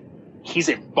reputation. He's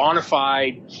a bona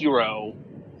fide hero,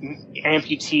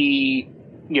 amputee,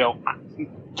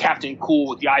 Captain Cool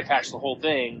with the eye patch, the whole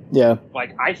thing. Yeah.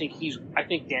 Like, I think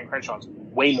Dan Crenshaw's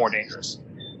way more dangerous.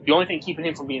 The only thing keeping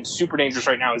him from being super dangerous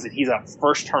right now is that he's a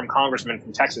first-term congressman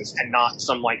from Texas and not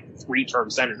some, like,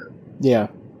 3-term senator. Yeah.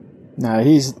 No,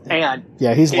 he's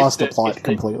lost the plot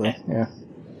completely. Yeah.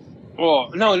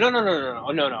 Well,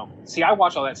 no. See, I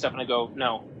watch all that stuff and I go,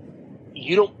 no,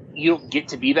 you don't get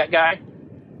to be that guy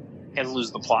and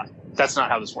lose the plot. That's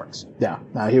not how this works. Yeah.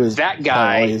 No, he was that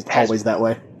guy always that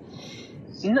way.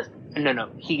 No.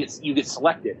 You get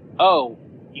selected. Oh,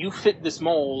 you fit this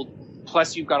mold.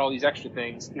 plus you've got all these extra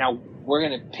things. Now we're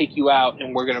going to pick you out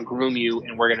and we're going to groom you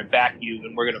and we're going to back you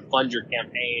and we're going to fund your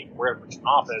campaign. And we're going to put you in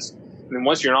office. And then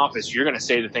once you're in office, you're going to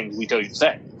say the things we tell you to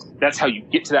say. That's how you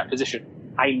get to that position.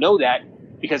 I know that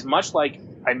because much like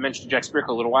I mentioned Jack Spirko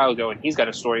a little while ago, and he's got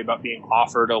a story about being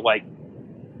offered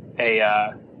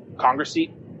a Congress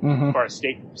seat or a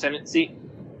state Senate seat.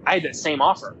 I had that same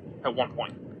offer at one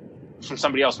point from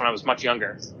somebody else when I was much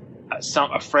younger.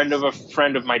 A friend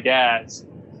of my dad's,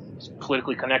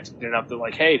 politically connected enough that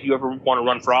like, hey, if you ever want to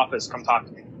run for office, come talk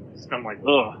to me. And I'm like,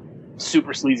 ugh,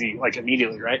 super sleazy, like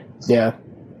immediately, right? Yeah.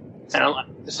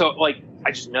 And so like,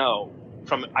 I just know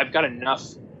I've got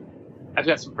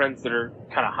some friends that are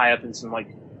kind of high up in some like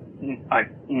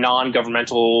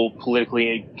non-governmental,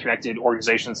 politically connected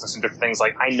organizations and some different things.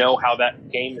 Like, I know how that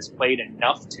game is played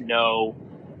enough to know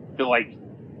that like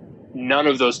none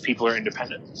of those people are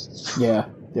independent. Yeah.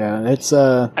 It's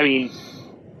I mean,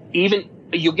 even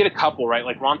you'll get a couple, right?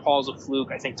 Like Ron Paul's a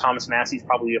fluke. I think Thomas Massey's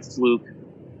probably a fluke.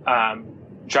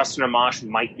 Justin Amash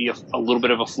might be a little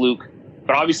bit of a fluke,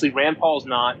 but obviously Rand Paul's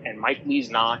not, and Mike Lee's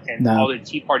not, and all the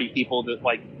Tea Party people that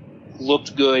like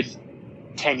looked good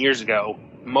 10 years ago.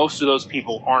 Most of those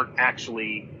people aren't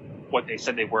actually what they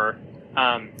said they were.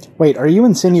 Wait, are you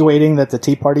insinuating that the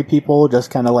Tea Party people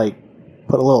just kind of like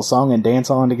put a little song and dance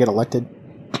on to get elected?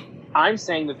 I'm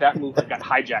saying that movement got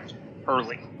hijacked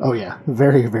early. Oh yeah,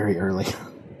 very, very early.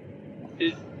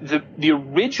 The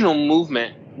original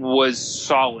movement was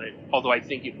solid, although I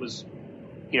think it was,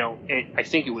 I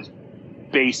think it was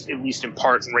based at least in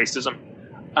part in racism.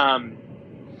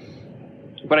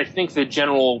 But I think the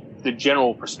general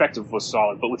perspective was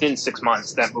solid. But within 6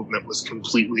 months, that movement was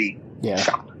completely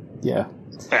shot. Yeah.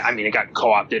 I mean, it got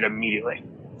co-opted immediately.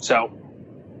 So.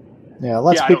 Yeah,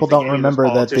 lots of people don't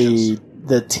remember that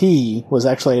the T was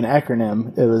actually an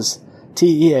acronym. It was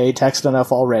TEA, Text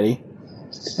Enough Already,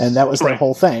 and that was their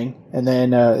whole thing. And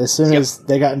then as soon as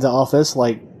they got into office,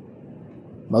 like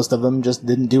most of them just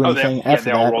didn't do anything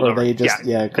after that, or they just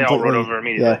completely, they all rolled over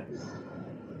immediately. Yeah.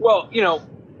 Well,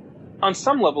 on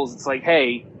some levels, it's like,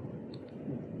 hey,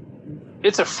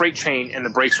 it's a freight train and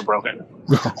the brakes are broken.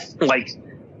 like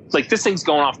this thing's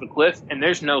going off the cliff and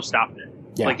there's no stopping it.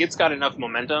 Yeah. Like it's got enough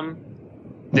momentum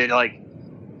that like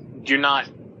you're not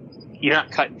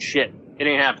cutting shit. It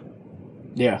ain't happening.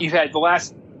 Yeah. You've had the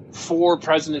last 4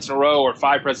 presidents in a row or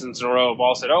 5 presidents in a row have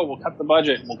all said, "Oh, we'll cut the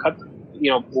budget, and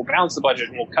we'll balance the budget,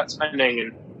 and we'll cut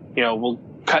spending, and we'll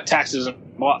cut taxes,"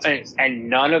 and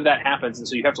none of that happens. And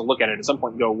so you have to look at it at some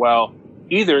point and go, well,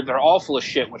 either they're all full of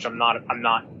shit, which I'm not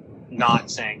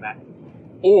saying that,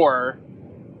 or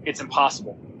it's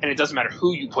impossible, and it doesn't matter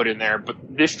who you put in there, but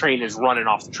this train is running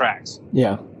off the tracks.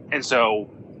 Yeah. And so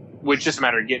it's just a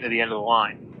matter of getting to the end of the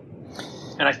line.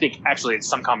 And I think actually it's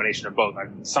some combination of both.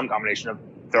 Some combination of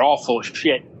they're all full of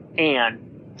shit and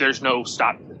there's no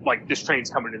stop. Like this train's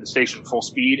coming to the station full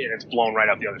speed and it's blown right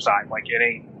out the other side. Like it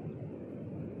ain't.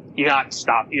 You're not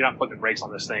putting the brakes on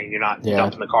this thing. You're not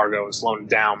dumping the cargo and slowing it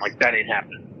down. Like that ain't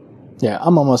happening. Yeah,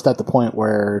 I'm almost at the point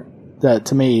where that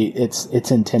to me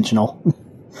it's intentional.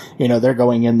 They're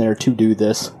going in there to do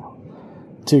this,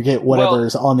 to get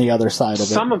whatever's on the other side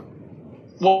of it.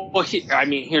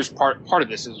 Here's part of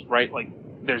this is right. Like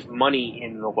there's money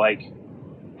in the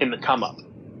come up.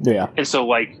 Yeah. And so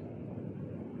like,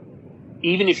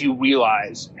 even if you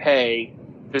realize, hey,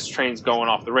 this train's going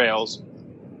off the rails,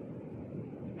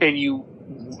 and you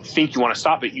think you want to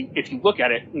stop it, if you look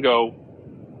at it and go,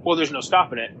 well, there's no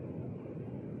stopping it,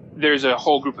 there's a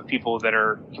whole group of people that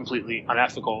are completely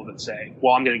unethical that say,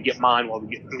 well, I'm going to get mine while the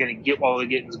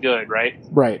getting's good, right?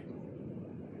 Right.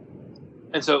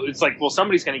 And so it's like, well,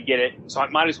 somebody's going to get it, so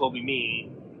it might as well be me.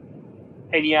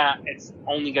 And yeah, it's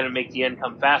only going to make the end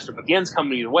come faster, but the end's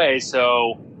coming either way,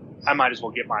 so I might as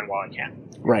well get mine while I can.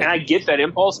 Right. And I get that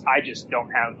impulse. I just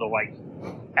don't have the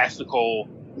ethical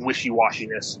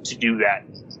wishy-washiness to do that.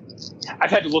 I've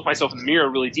had to look myself in the mirror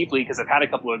really deeply because I've had a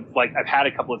couple of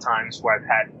times where I've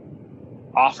had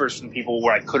offers from people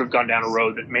where I could have gone down a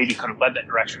road that maybe could have led that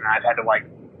direction, and I've had to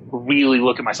really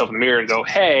look at myself in the mirror and go,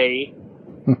 hey,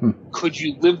 could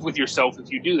you live with yourself if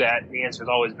you do that? And the answer has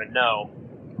always been no.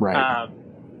 Right.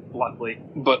 Luckily.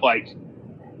 But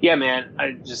yeah, man,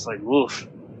 I just oof.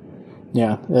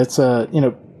 Yeah, it's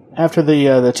after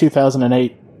the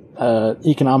 2008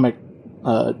 economic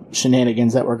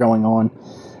shenanigans that were going on,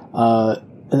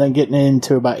 and then getting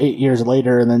into about 8 years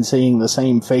later, and then seeing the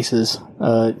same faces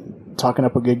talking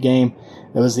up a good game.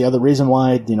 It was the other reason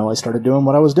why I started doing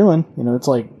what I was doing. It's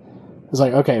like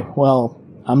okay, well,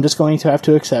 I'm just going to have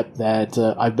to accept that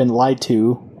I've been lied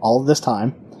to all of this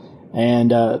time,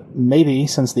 And maybe,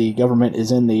 since the government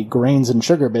is in the grains and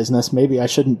sugar business, maybe I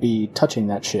shouldn't be touching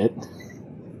that shit.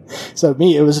 So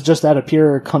me, it was just out of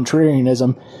pure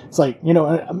contrarianism. It's like,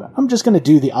 I'm just going to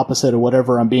do the opposite of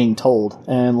whatever I'm being told,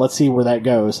 and let's see where that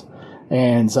goes.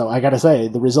 And so I got to say,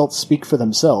 the results speak for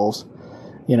themselves.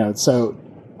 So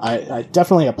I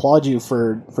definitely applaud you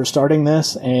for starting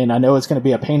this, and I know it's going to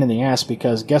be a pain in the ass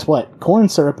because guess what? Corn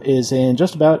syrup is in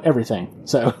just about everything.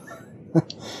 So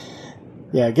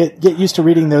yeah, get used to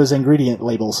reading those ingredient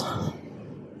labels.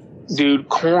 Dude,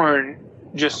 corn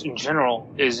just in general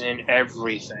is in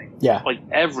everything. Yeah. Like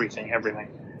everything.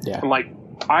 Yeah. And like,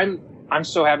 I'm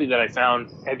so happy that I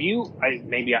found, I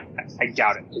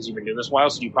doubt it because you've been doing this a while,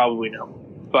 so you probably know.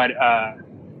 But,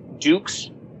 Duke's,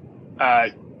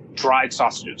 dried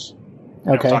sausages. You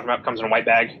know what I'm talking about? Comes in a white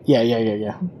bag.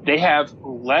 Yeah. They have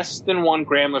less than 1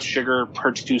 gram of sugar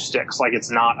per 2 sticks. Like,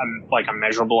 it's not a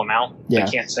measurable amount. Yeah.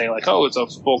 They can't say like, oh, it's a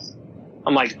full.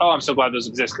 I'm like, oh, I'm so glad those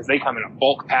exist because they come in a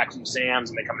bulk pack from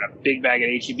Sam's and they come in a big bag at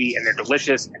H-E-B and they're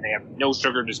delicious and they have no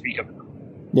sugar to speak of.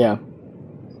 Yeah.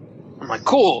 I'm like,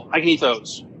 cool, I can eat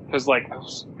those. Because, like,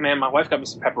 man, my wife got me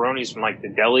some pepperonis from, like, the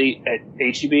deli at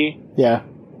H-E-B. Yeah.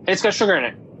 And it's got sugar in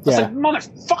it. I was like,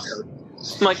 motherfucker.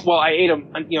 I'm like, well, I ate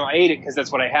them. I ate it because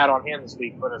that's what I had on hand this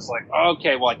week. But it's like,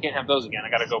 okay, well, I can't have those again.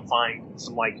 I got to go find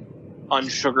some, like,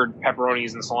 unsugared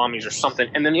pepperonis and salamis or something.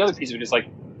 And then the other piece of it is like,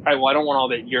 all right, well, I don't want all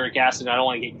that uric acid. I don't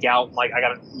want to get gout. Like,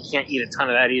 you can't eat a ton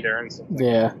of that either. And so,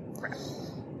 yeah.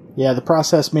 Yeah, the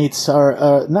processed meats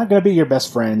are not going to be your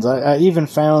best friends. I even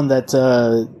found that,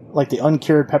 like the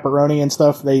uncured pepperoni and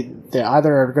stuff, they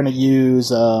either are going to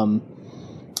use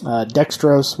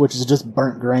dextrose, which is just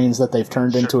burnt grains that they've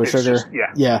turned into a sugar.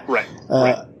 Yeah. Right.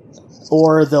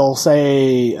 Or they'll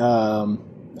say,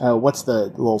 what's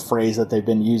the little phrase that they've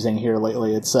been using here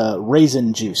lately? It's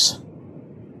raisin juice.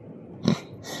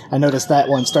 I noticed that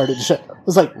one started to it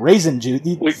was like raisin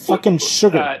juice, fucking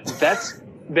sugar. That's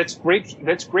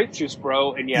grape juice,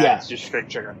 bro. And it's just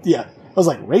straight sugar. Yeah. I was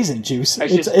like, raisin juice?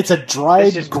 It's a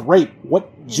dried grape.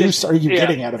 What juice are you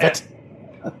getting out of it?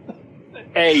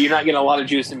 A, you're not getting a lot of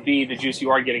juice, and B, the juice you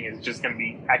are getting is just going to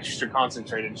be extra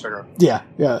concentrated sugar. Yeah.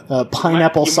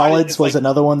 Pineapple solids was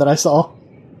another one that I saw.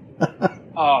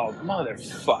 Oh,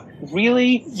 motherfucker.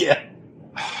 Really? Yeah.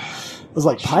 It was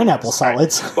like pineapple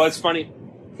solids. Well, it's funny.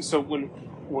 So when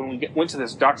we went to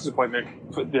this doctor's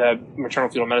appointment for the maternal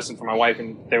fetal medicine for my wife,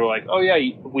 and they were like, oh, yeah,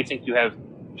 we think you have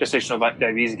gestational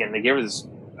diabetes again. They gave her this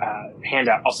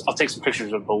handout. I'll take some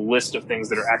pictures of the list of things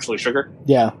that are actually sugar.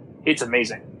 Yeah. It's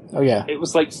amazing. Oh, yeah. It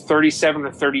was like 37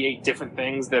 or 38 different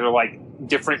things that are like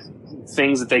different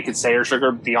things that they could say are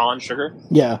sugar beyond sugar.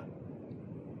 Yeah.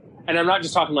 And I'm not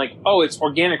just talking like, oh, it's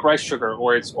organic rice sugar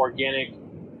or it's organic,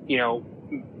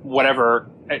 whatever.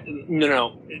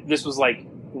 No. This was like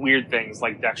weird things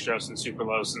like dextrose and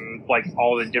sucralose and like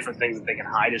all the different things that they can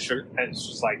hide as sugar. And it's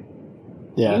just like,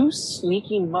 you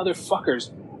sneaky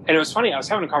motherfuckers. And it was funny, I was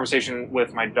having a conversation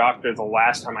with my doctor the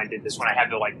last time I did this when I had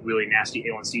the like really nasty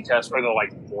A1C test, or the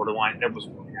like borderline, it was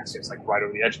really nasty, it's like right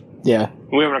over the edge. Yeah.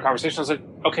 And we were having a conversation, I was like,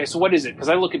 okay, so what is it? Because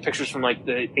I look at pictures from like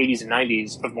the 80s and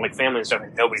 90s of like family and stuff,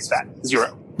 and nobody's fat.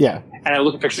 0. Yeah. And I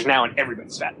look at pictures now and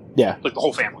everybody's fat. Yeah. Like the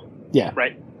whole family. Yeah.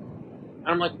 Right? And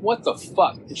I'm like, what the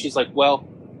fuck? And she's like, well,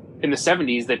 in the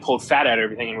 70s, they pulled fat out of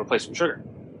everything and replaced it with sugar.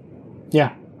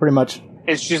 Yeah, pretty much.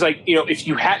 And she's like, if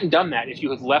you hadn't done that, if you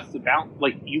had left the balance,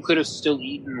 like you could have still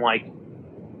eaten like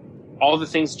all the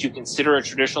things that you consider a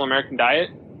traditional American diet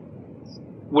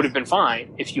would have been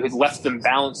fine if you had left them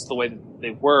balanced the way that they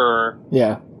were.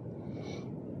 Yeah.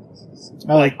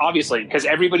 Like obviously, because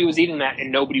everybody was eating that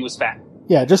and nobody was fat.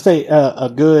 Yeah, just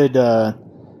a good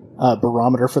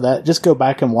barometer for that. Just go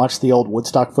back and watch the old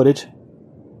Woodstock footage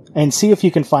and see if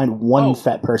you can find one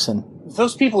fat person.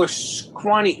 Those people are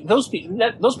scrawny. Those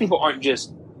people aren't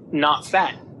just not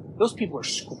fat. Those people are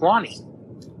scrawny.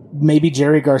 Maybe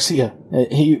Jerry Garcia.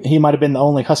 He might have been the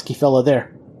only husky fella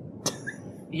there.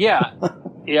 Yeah.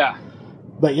 Yeah.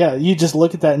 But yeah, you just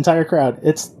look at that entire crowd.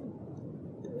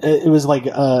 It was like,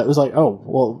 oh,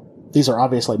 well, these are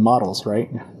obviously models, right?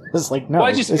 It's like, no.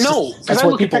 Well, because I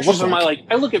look at pictures of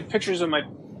pictures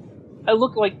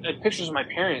of my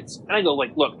parents, and I go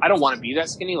like, look, I don't want to be that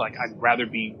skinny. Like, I'd rather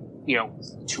be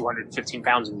 215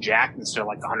 pounds and jacked instead of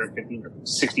like 150 or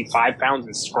 65 pounds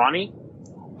and scrawny.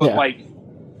 But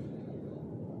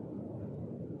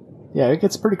yeah, it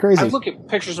gets pretty crazy. I look at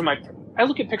pictures of my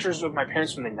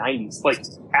parents from the 90s, like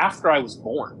after I was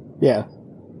born. Yeah.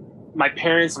 My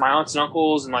parents, my aunts and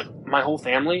uncles, and like my whole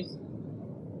family,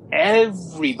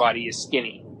 everybody is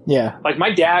skinny. Yeah. Like my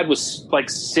dad was like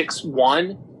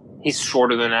 6'1", He's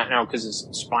shorter than that now because his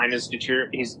spine is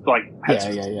deteriorated. He's like had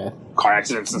some car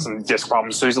accidents and some disc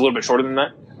problems, so he's a little bit shorter than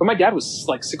that. But my dad was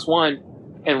like 6'1"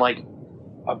 and like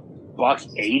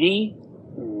 $180,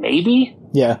 maybe.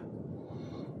 Yeah.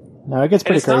 No, it gets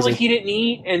pretty and it's crazy. not like he didn't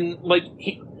eat, and like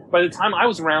by the time I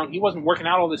was around, he wasn't working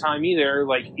out all the time either.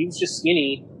 Like he was just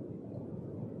skinny,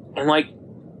 and like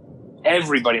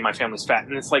everybody in my family's fat,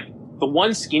 and it's like the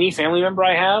one skinny family member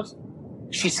I have,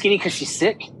 she's skinny because she's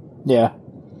sick. Yeah.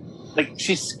 Like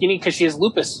she's skinny because she has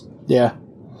lupus. Yeah.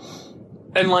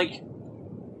 And like,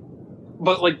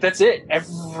 but like that's it.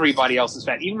 Everybody else is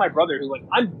fat. Even my brother, who like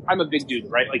I'm a big dude,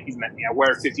 right? Like he's met me. I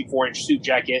wear a 54-inch suit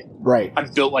jacket. Right.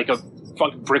 I'm built like a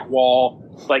fucking brick wall.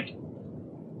 Like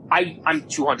I'm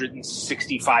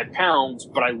 265 pounds,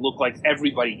 but I look like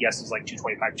everybody guesses like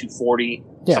 225, 240,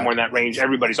 somewhere in that range.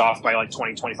 Everybody's off by like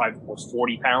 20, 25, or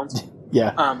 40 pounds.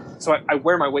 Yeah. So I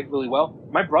wear my weight really well.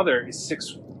 My brother is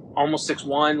almost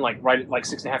 6'1", like right at like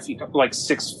 6.5 feet, like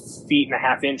 6 feet and a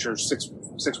half inch or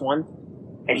 6'1",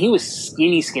 and he was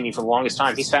skinny for the longest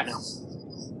time. He's fat now.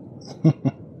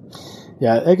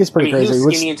 Yeah, it gets pretty crazy. He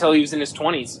was skinny until he was in his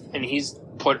 20s, and he's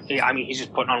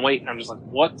just putting on weight, and I'm just like,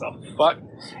 what the fuck?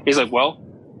 He's like, well,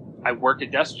 I work a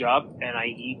desk job and I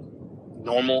eat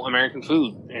normal American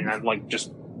food, and I'm like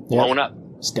just blowing up.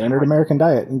 Standard American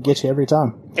diet and get you every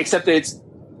time. Except that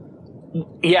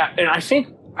and I think,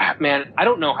 man, I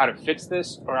don't know how to fix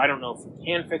this, or I don't know if we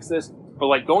can fix this, but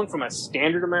like going from a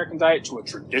standard American diet to a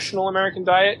traditional American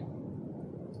diet,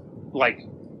 like,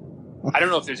 I don't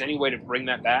know if there's any way to bring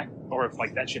that back, or if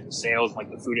like that ship has sailed, like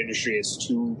the food industry is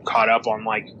too caught up on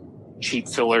like cheap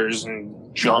fillers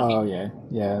and junk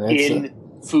in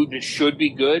food that should be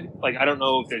good. Like, I don't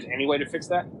know if there's any way to fix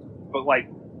that, but like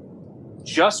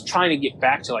just trying to get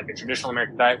back to like a traditional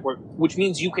American diet, which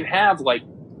means you can have like,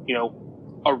 you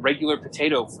know, a regular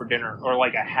potato for dinner, or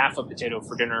like a half a potato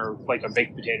for dinner, like a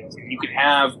baked potato. You could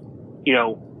have, you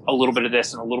know, a little bit of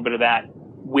this and a little bit of that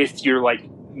with your like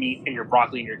meat and your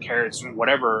broccoli and your carrots and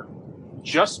whatever,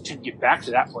 just to get back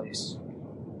to that place.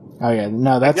 Oh yeah,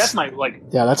 no, that's my like.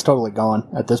 Yeah, that's totally gone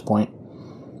at this point.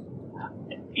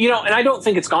 You know, and I don't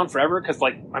think it's gone forever, because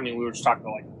like, I mean, we were just talking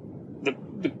about like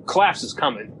the collapse is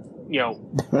coming, you know,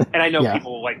 and I know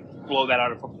people like blow that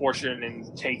out of proportion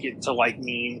and take it to like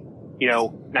mean, you know,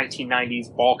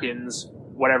 1990s Balkans,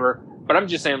 whatever. But I'm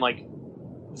just saying, like,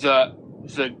 the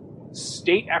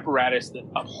state apparatus that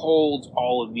upholds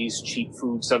all of these cheap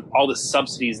food, all the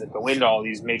subsidies that go into all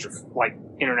these major, like,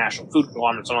 international food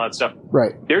conglomerates and all that stuff.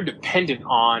 Right. They're dependent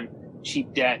on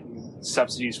cheap debt and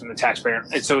subsidies from the taxpayer.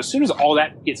 And so as soon as all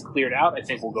that gets cleared out, I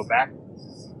think we'll go back.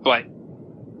 But,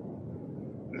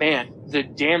 man, the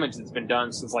damage that's been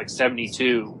done since, like,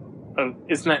 72...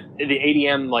 isn't that the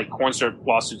ADM like corn syrup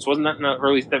lawsuits? Wasn't that in the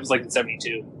early? That was like in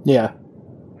 72. Yeah,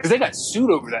 because they got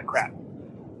sued over that crap.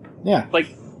 Yeah, like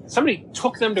somebody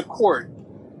took them to court,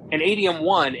 and ADM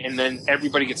won, and then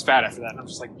everybody gets fat after that. And I'm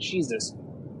just like, Jesus.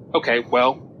 Okay,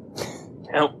 well,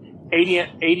 you know,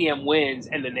 ADM wins,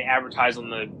 and then they advertise on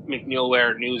the McNeil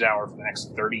Lehrer News Hour for the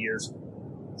next 30 years.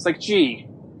 It's like, gee,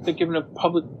 they're giving up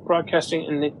public broadcasting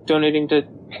and they're donating to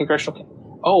congressional.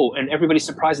 Oh, and everybody's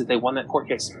surprised that they won that court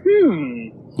case.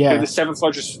 Yeah. They're the 7th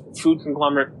largest food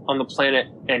conglomerate on the planet,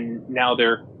 and now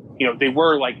they're, you know, they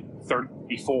were like third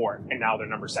before, and now they're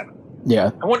number 7. Yeah.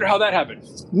 I wonder how that happened.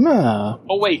 Nah.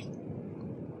 Oh, wait.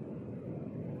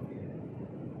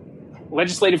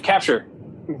 Legislative capture.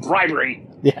 Bribery.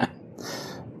 Yeah.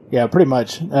 Yeah, pretty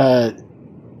much.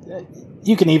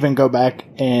 You can even go back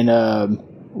and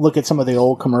look at some of the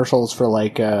old commercials for,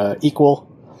 like, Equal.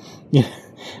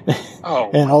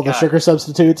 And all the sugar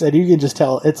substitutes, and you can just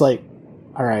tell it's like,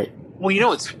 all right. Well, you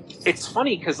know, it's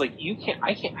funny because like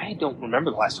I don't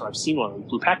remember the last time I've seen one of those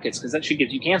blue packets, because that shit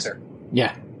gives you cancer.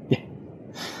 Yeah.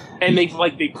 And they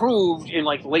proved in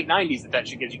like the late 90s that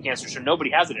shit gives you cancer, so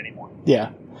nobody has it anymore.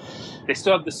 Yeah. They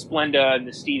still have the Splenda and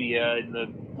the Stevia and the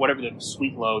whatever the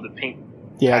Sweet Low, the pink.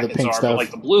 Yeah, the pink are, stuff. But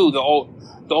like the blue, the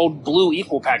old blue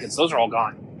Equal packets, those are all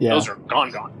gone. Yeah. Those are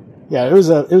gone. Yeah, it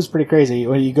was pretty crazy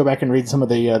when you go back and read some of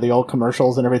the old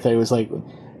commercials and everything. It was like,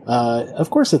 of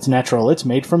course it's natural. It's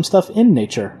made from stuff in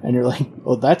nature, and you're like,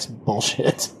 well, that's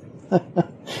bullshit.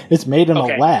 It's made in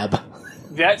a lab.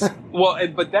 That's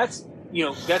but that's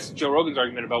that's Joe Rogan's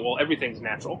argument about everything's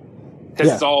natural because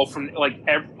it's all from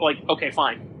okay,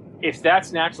 fine. If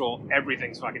that's natural,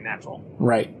 everything's fucking natural.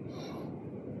 Right.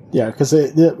 Yeah, because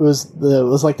it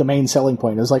was like the main selling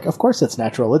point. It was like, of course it's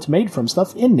natural. It's made from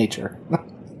stuff in nature.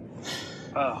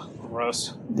 Ugh,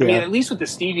 gross. Yeah. I mean, at least with the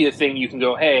stevia thing, you can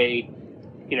go, hey,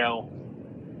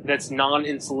 that's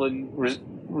non-insulin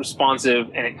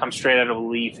responsive, and it comes straight out of a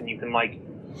leaf, and you can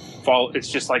It's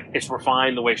just like it's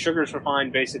refined the way sugar's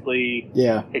refined. Basically,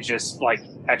 Yeah. it's just like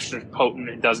extra potent.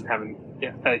 It doesn't have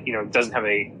it doesn't have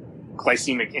a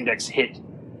glycemic index hit.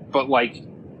 But like,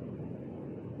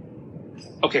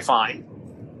 okay, fine,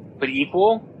 but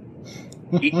equal,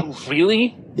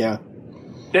 really? Yeah.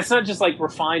 That's not just like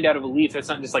refined out of a leaf. That's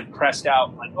not just like pressed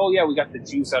out. Like, oh yeah, we got the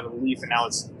juice out of the leaf and now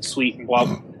it's sweet and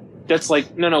blah. That's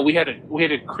like no. We had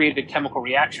to create a chemical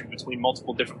reaction between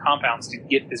multiple different compounds to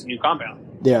get this new compound.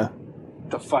 Yeah.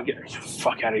 The fuck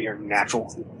out of here,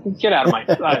 natural. Get out of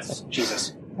my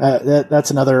Jesus.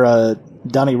 That's another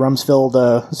Donnie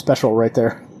Rumsfeld special right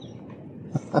there.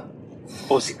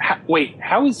 Wait,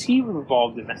 how is he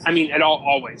involved in that? I mean, at all,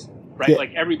 always, right? Yeah.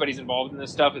 Like everybody's involved in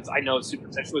this stuff. I know it's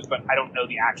super sensuous, but I don't know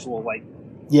the actual like.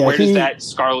 Yeah, where does that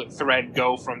scarlet thread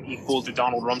go from equal to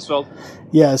Donald Rumsfeld?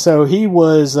 Yeah, so he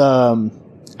was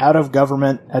out of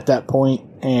government at that point,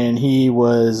 and he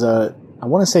was, I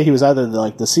want to say he was either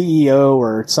the CEO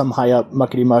or some high up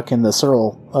muckety muck in the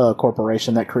Searle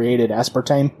Corporation that created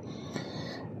aspartame.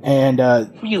 And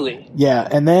Really? yeah,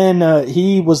 and then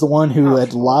he was the one who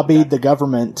had lobbied the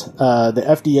government, the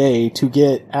FDA, to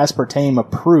get aspartame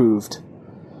approved.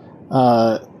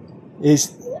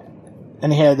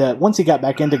 And he had once he got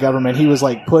back into government, he was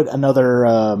like put another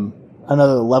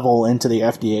level into the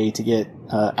FDA to get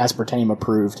aspartame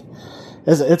approved.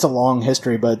 It's a long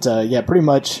history, but yeah, pretty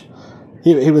much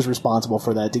he was responsible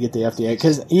for that to get the FDA.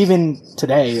 Because even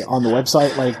today on the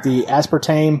website, like the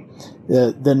aspartame,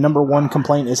 the number one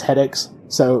complaint is headaches.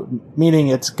 So meaning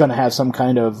it's going to have some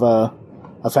kind of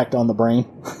effect on the brain.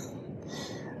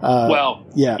 Well,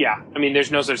 yeah. I mean, there's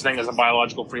no such thing as a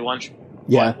biological free lunch.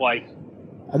 Yeah. But, like.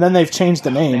 And then they've changed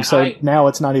the name, Man, so now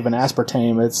it's not even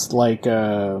aspartame. It's like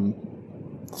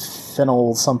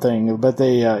phenyl something. But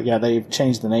they've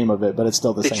changed the name of it, but it's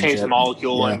still the same. They changed shit. the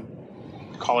molecule Yeah.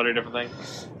 and call it a different thing.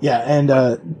 Yeah, and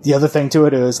the other thing to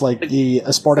it is like the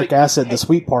aspartic acid, the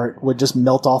sweet part, would just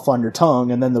melt off on your tongue,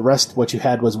 and then the rest, what you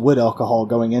had was wood alcohol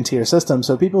going into your system.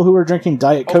 So people who were drinking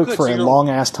Diet Coke good, for so a you're- long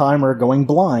ass time are going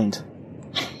blind.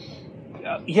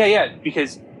 Yeah,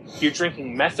 because you're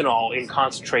drinking methanol in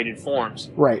concentrated forms.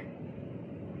 Right.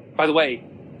 By the way,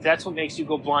 that's what makes you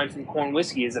go blind from corn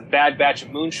whiskey is a bad batch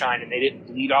of moonshine and they didn't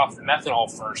bleed off the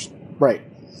methanol first. Right.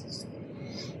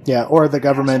 Yeah, or the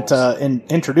government in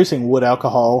introducing wood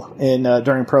alcohol in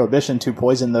during Prohibition to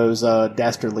poison those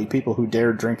dastardly people who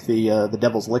dared drink the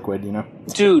devil's liquid. You know,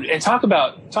 Dude, and talk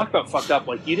about fucked up.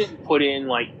 Like you didn't put in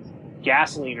like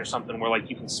gasoline or something where like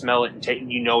you can smell it and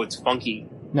it's funky.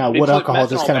 now They wood put alcohol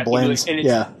just methanol kind of back into blends. it, and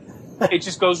Yeah, It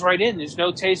just goes right in. There's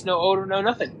no taste, no odor, no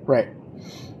nothing. right.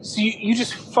 So you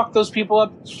just fuck those people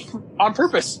up on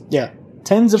purpose. Yeah,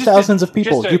 tens of Just thousands of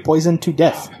people just a- you poisoned to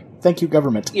death. Thank you,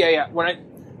 government. Yeah.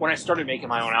 When I started making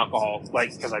my own alcohol,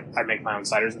 like because I make my own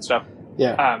ciders and stuff.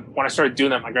 Yeah, When I started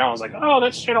doing that, my grandma was like, "Oh,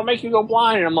 that shit'll make you go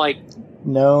blind," and I'm like,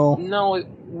 no. "No, it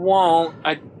won't."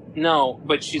 No,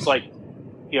 but she's like,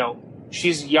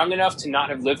 she's young enough to not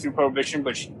have lived through Prohibition,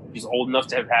 but she's old enough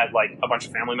to have had like a bunch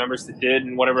of family members that did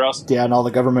and whatever else. Yeah, and all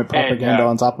the government propaganda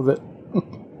on top of it.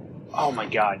 Oh my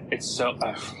god, it's so.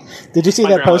 Did you see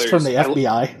My that post from the grandmother's-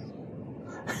 FBI?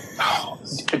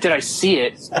 Did I see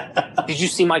it? Did you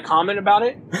see my comment about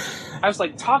it? I was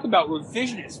like, talk about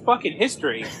revisionist fucking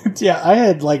history. Yeah, I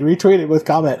had like retweeted with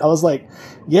comment. I was like,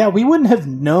 yeah, we wouldn't have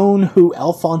known who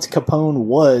Alphonse Capone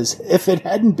was if it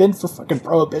hadn't been for fucking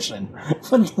Prohibition.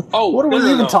 Oh, what are we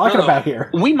even talking about here?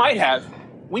 We might have.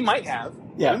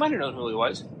 Yeah. We might have known who he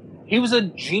was. He was a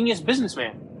genius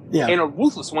businessman. Yeah, And a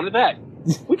ruthless one at that.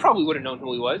 We probably would have known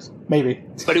who he was. maybe.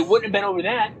 But it wouldn't have been over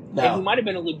that. No. And he might have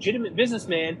been a legitimate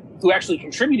businessman who actually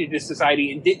contributed to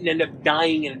society and didn't end up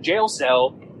dying in a jail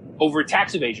cell over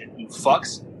tax evasion. You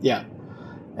fucks. Yeah.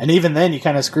 And even then, you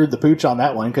kind of screwed the pooch on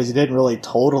that one because you didn't really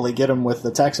totally get him with the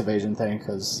tax evasion thing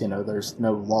because, there's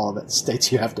no law that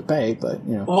states you have to pay, but,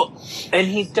 Well, and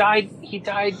he died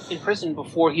in prison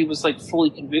before he was like fully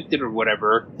convicted or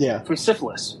whatever Yeah, from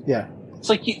syphilis. yeah.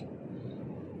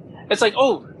 It's like,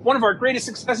 oh, one of our greatest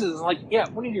successes is like, yeah,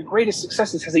 one of your greatest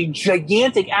successes has a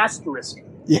gigantic asterisk.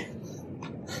 Yeah.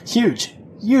 Huge.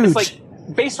 It's like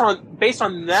based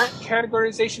on that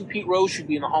categorization, Pete Rose should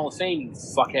be in the Hall of Fame, you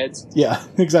fuckheads. Yeah,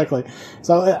 exactly.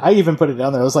 So I even put it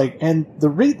down there. I was like, and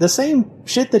the same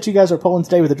shit that you guys are pulling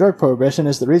today with the drug prohibition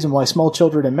is the reason why small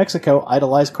children in Mexico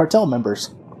idolize cartel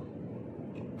members.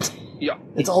 Yeah.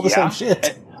 It's all the same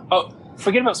shit. Oh,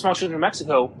 forget about small children in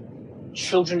Mexico.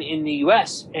 Children in the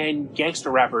U.S. and gangster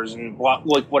rappers and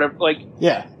whatever. Like,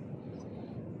 Yeah,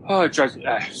 oh, it drives me.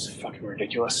 It's fucking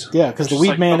ridiculous. yeah, because the Just weed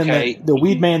like, man okay. in the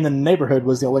weed man in the neighborhood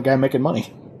was the only guy making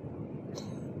money.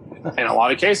 In a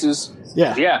lot of cases.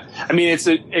 Yeah. Yeah. I mean, it's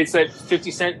that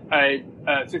 50 Cent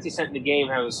in the Game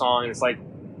has a song, and it's like,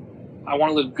 I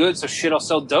want to live good, so shit, I'll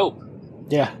sell dope.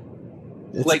 Yeah.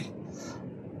 It's Like,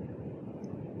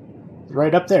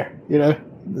 right up there, you know.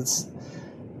 It's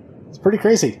pretty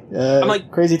crazy. I'm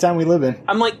like, crazy time we live in.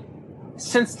 I'm like,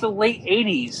 since the late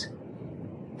 80s,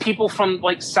 people from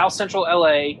like South Central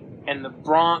LA and the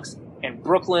Bronx and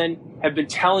Brooklyn have been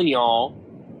telling y'all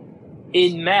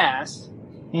in mass,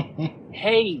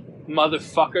 hey,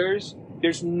 motherfuckers,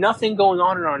 there's nothing going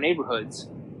on in our neighborhoods.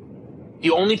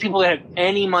 The only people that have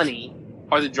any money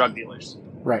are the drug dealers.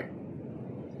 Right.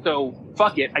 So,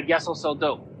 fuck it, I guess I'll sell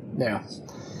dope. Yeah.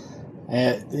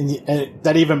 And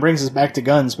that even brings us back to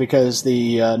guns, because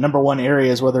the number one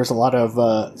areas where there's a lot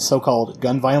of so-called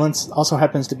gun violence also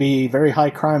happens to be very high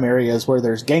crime areas where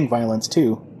there's gang violence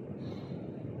too.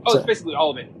 Oh, So- it's basically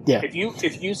all of it. Yeah.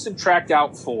 If you subtract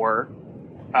out for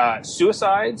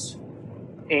suicides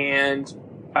and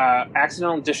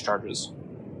accidental discharges,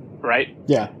 right?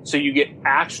 Yeah. So you get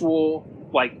actual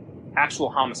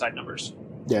homicide numbers.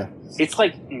 Yeah. It's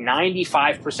like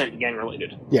 95% gang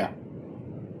related. Yeah.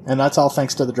 And that's all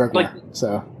thanks to the drug war. Like-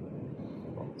 So,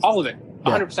 All of it.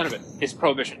 Yeah. 100% of it is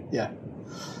prohibition. yeah.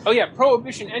 Oh yeah,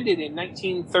 prohibition ended in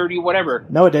 1930 whatever.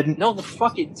 No, it didn't. No, the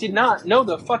fuck it did not. No,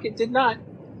 the fuck it did not.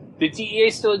 The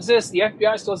DEA still exists. The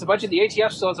FBI still has a budget. The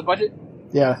ATF still has a budget.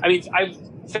 Yeah. I mean,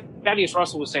 Thaddeus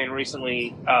Russell was saying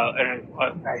recently, and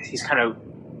he's kind of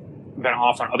been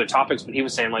off on other topics, but he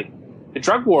was saying, like, the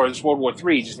drug war is World War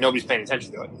III, just nobody's paying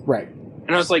attention to it. Right.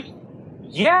 And I was like,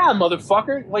 yeah,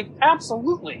 motherfucker. Like,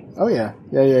 absolutely. Oh yeah.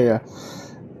 Yeah.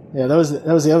 Yeah, that was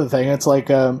the other thing. It's like,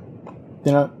 you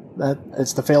know,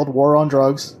 it's the failed war on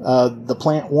drugs. The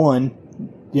plant won,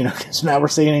 you know, because now we're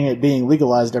seeing it being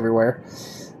legalized everywhere.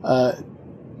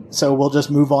 So we'll just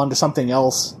move on to something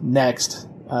else next.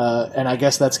 And I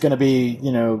guess that's going to be,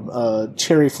 you know,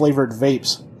 cherry flavored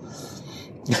vapes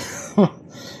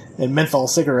and menthol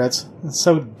cigarettes. It's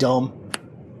so dumb.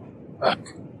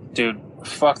 Dude,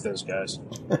 fuck those guys.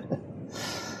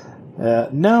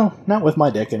 No, not with my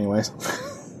dick, anyways.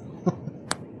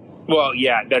 Well,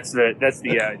 yeah, that's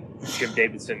the Jim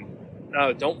Davidson.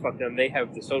 No, don't fuck them. They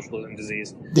have the socialism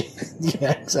disease.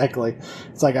 Yeah, exactly.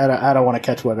 It's like I don't want to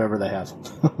catch whatever they have.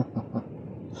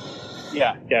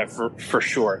 Yeah, for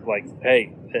sure. Like,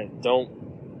 hey, don't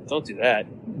do that.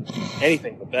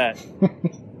 Anything but that.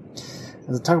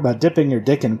 Talk about dipping your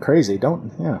dick in crazy. Don't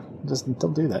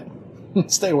do that.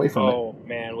 Stay away from it. Oh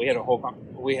man, we had a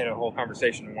whole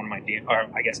conversation in one of my DM, or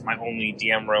I guess my only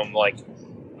DM room. Like,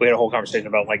 we had a whole conversation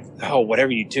about like, oh,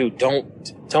 whatever you do,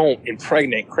 don't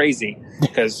impregnate crazy,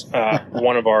 because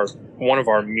one of our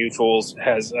mutuals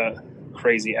has a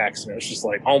crazy ex, and it's just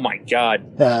like, oh my god,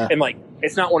 and like,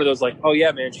 it's not one of those like, oh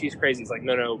yeah, man, she's crazy. It's like,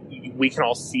 no, we can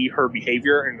all see her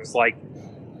behavior, and it's like,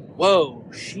 whoa,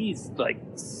 she's like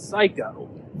psycho.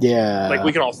 Yeah. Like,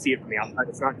 we can all see it from the outside.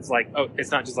 It's not just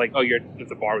like, oh, you're at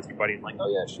the bar with your buddy and like, oh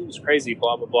yeah, she was crazy,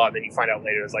 blah blah blah. Then you find out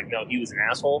later it's like, no, he was an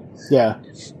asshole. Yeah.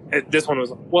 This one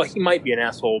was, well, he might be an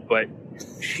asshole, but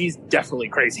she's definitely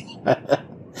crazy.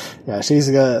 Yeah, she's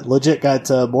legit got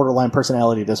borderline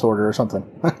personality disorder or something.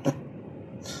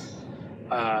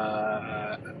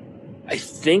 I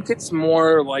think it's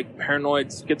more like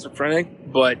paranoid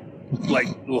schizophrenic, but like,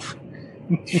 oof,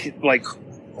 like,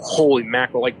 holy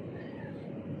mackerel, like,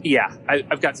 yeah,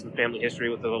 I've got some family history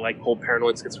with the like whole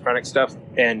paranoid schizophrenic stuff,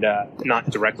 and not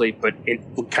directly, but it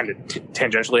kind of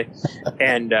tangentially,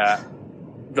 and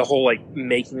the whole like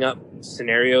making up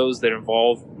scenarios that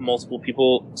involve multiple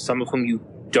people, some of whom you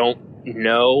don't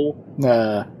know,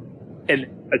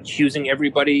 and accusing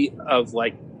everybody of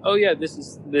like, oh yeah,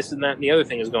 this and that and the other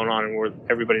thing is going on, and where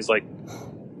everybody's like,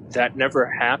 that never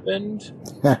happened.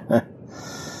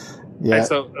 Yeah. And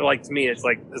so, like, to me, it's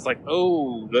like,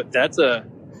 oh, that's a,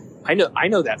 I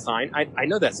know that sign. I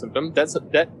know that symptom.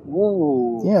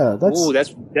 Ooh. Yeah,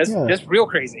 that's real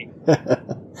crazy.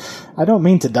 I don't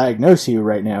mean to diagnose you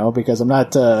right now because I'm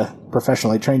not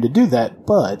professionally trained to do that,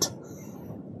 but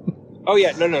Oh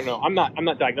yeah, no. I'm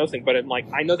not diagnosing, but I'm like,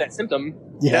 I know that symptom.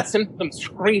 Yeah. That symptom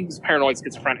screams paranoid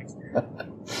schizophrenic.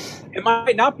 It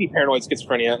might not be paranoid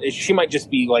schizophrenia. She might just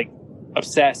be like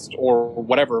obsessed or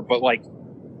whatever. But like,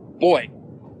 boy,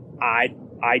 I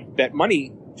bet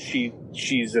money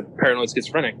she's a paranoid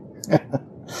schizophrenic.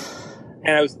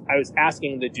 And I was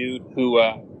asking the dude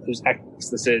whose ex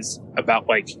this is about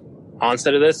like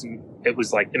onset of this, and it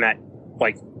was like in that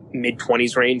like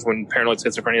mid-20s range when paranoid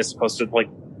schizophrenia is supposed to like,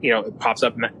 you know, it pops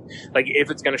up, like if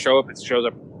it's going to show up, it shows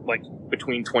up like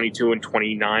between 22 and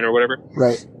 29 or whatever.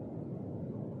 Right.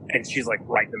 And she's like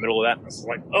right in the middle of that. And I was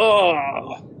like, oh,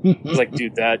 I was like,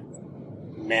 dude,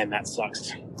 Man, that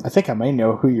sucks. I think I may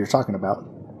know who you're talking about.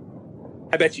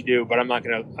 I bet you do, but I'm not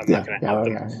gonna help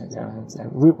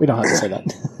them. We don't have to say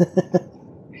that.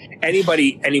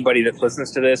 Anybody that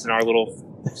listens to this in our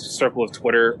little circle of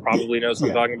Twitter probably knows what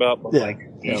I'm talking about. But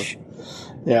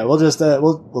yeah, we'll just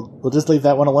we'll just leave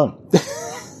that one alone.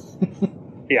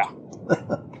 Yeah.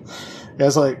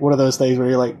 It's like one of those things where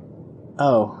you're like,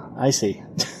 oh, I see.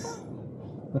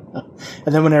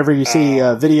 And then whenever you see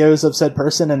videos of said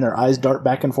person and their eyes dart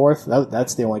back and forth,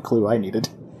 that's the only clue I needed.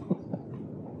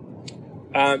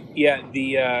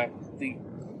 The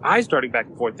eyes darting back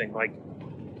and forth thing, like,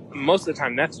 most of the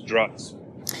time that's drugs.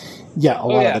 Yeah, a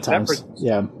lot of the times.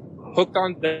 Yeah. Hooked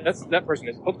on, that person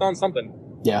is hooked on something.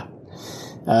 Yeah.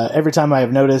 Every time I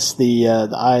have noticed the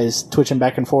eyes twitching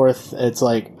back and forth, it's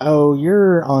like, oh,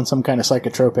 you're on some kind of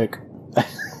psychotropic.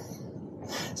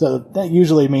 So that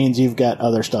usually means you've got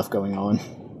other stuff going on.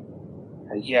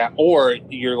 Yeah, or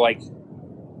you're like,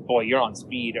 boy, you're on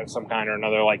speed of some kind or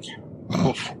another, like,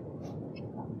 oof.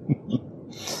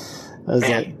 I was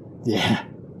like, yeah,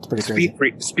 it's pretty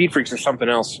crazy. Speed freaks are something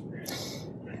else.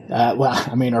 Well,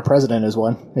 I mean, our president is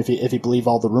one, if you believe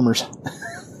all the rumors.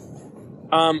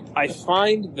 I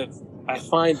find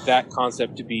that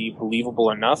concept to be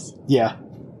believable enough. Yeah.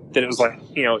 That it was like,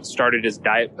 it started as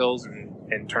diet pills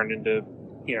and turned into,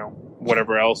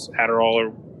 whatever else, Adderall or,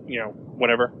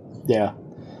 whatever. Yeah.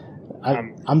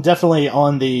 I'm definitely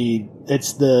on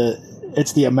it's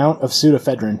the amount of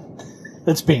pseudoephedrine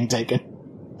that's being taken.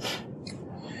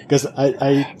 Because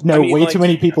I know way too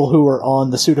many people who were on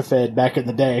the Sudafed back in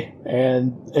the day,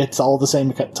 and it's all the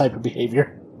same type of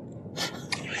behavior.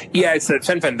 Yeah, it's a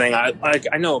Fen-Phen thing.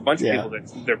 I know a bunch of people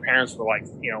that their parents were like,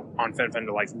 on Fen-Phen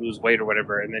to like lose weight or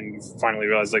whatever, and then you finally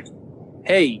realize like,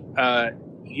 hey,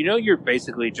 you're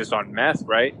basically just on meth,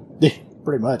 right?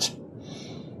 Pretty much.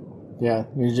 Yeah,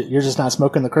 you're just not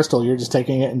smoking the crystal. You're just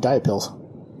taking it in diet pills.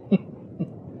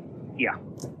 Yeah.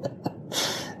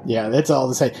 Yeah, that's all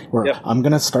to say. I'm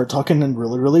going to start talking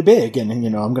really, really big, and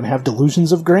I'm going to have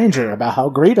delusions of grandeur about how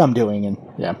great I'm doing, and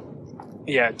yeah.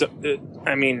 Yeah,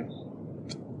 I mean,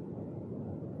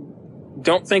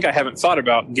 don't think I haven't thought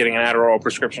about getting an Adderall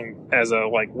prescription as a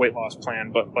weight loss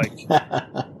plan, but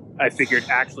I figured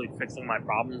actually fixing my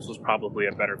problems was probably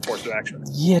a better course of action.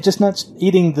 Yeah, just not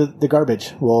eating the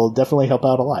garbage will definitely help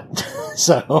out a lot.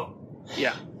 So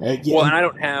yeah. Well, and I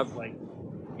don't have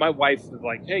my wife was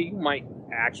like, hey, you might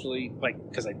actually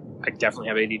because I definitely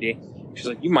have ADD. She's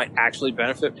like, you might actually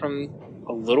benefit from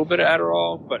a little bit of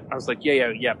Adderall, but I was like,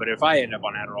 yeah. But if I end up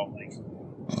on Adderall,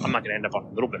 I'm not going to end up on a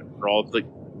little bit of Adderall.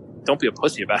 Don't be a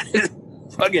pussy about it.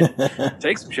 Fucking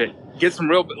take some shit, get some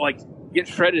real, get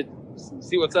shredded,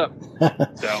 see what's up.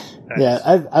 So yeah,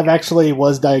 I've actually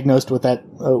was diagnosed with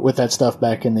that stuff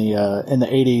back in the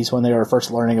 80s when they were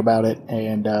first learning about it,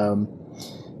 and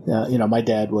my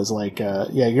dad was like,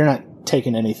 yeah, you're not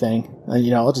taking anything,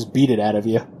 I'll just beat it out of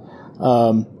you.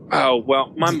 Oh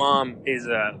well, my mom is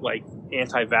a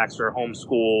anti-vaxxer,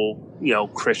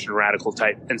 homeschool, Christian radical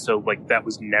type, and so that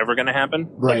was never going to happen.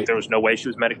 Right. There was no way she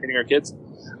was medicating her kids.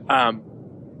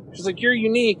 She's like, you're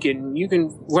unique and you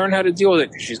can learn how to deal with it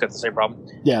because she's got the same problem.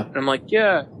 Yeah. And I'm like,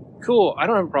 yeah, cool. I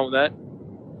don't have a problem with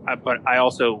that. But I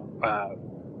also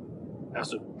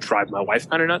drive my wife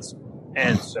kind of nuts,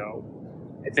 and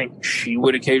so I think she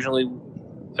would occasionally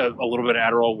a little bit of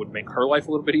Adderall would make her life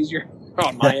a little bit easier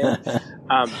on my end.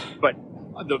 But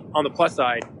on the plus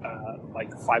side,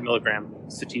 5 milligram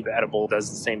sativa edible does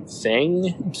the same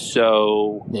thing.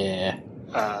 So yeah,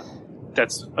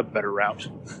 that's a better route.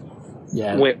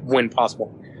 Yeah, when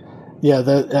possible. Yeah,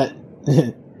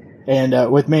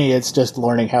 and with me, it's just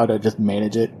learning how to just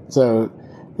manage it. So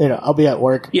I'll be at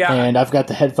work, and I've got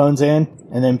the headphones in,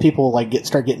 and then people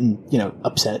start getting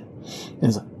upset.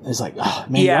 And it's like, oh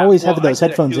man, you always have those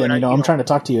headphones in. I'm trying to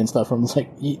talk to you and stuff. I'm like,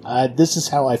 this is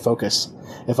how I focus.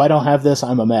 If I don't have this,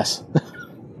 I'm a mess.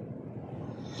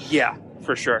 Yeah,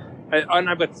 for sure. And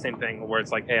I've got the same thing where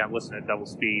it's like, hey, I'm listening at double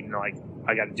speed, and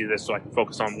I got to do this so I can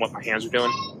focus on what my hands are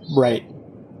doing. Right.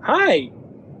 Hi.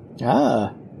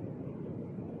 Ah.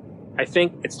 I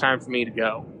think it's time for me to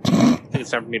go. I think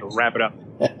it's time for me to wrap it up.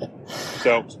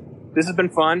 So, this has been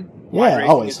fun. Yeah,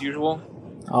 always. As usual.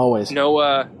 Always.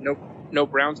 No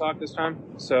brown talk this time.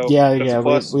 So yeah.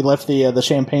 We left the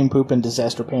champagne poop and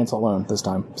disaster pants alone this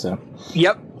time. So.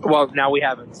 Yep. Well, now we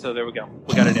have it. So there we go.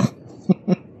 We got it in.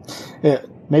 Yeah.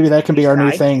 Maybe that can be our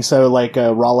new thing. So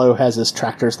Rollo has this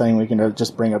tractors thing. We can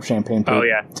just bring up champagne poop. Oh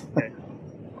yeah.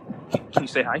 Can you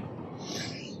say hi?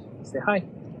 Say hi.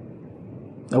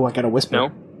 Oh, I got to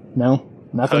whisper. No,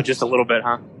 nothing. Oh, just a little bit,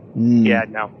 huh? Mm. Yeah,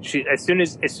 no. She as soon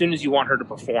as you want her to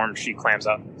perform, she clams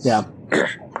up. Yeah.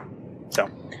 So,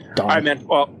 Darn. all right, man.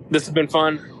 Well, this has been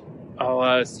fun.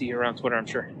 I'll see you around Twitter, I'm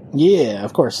sure. Yeah,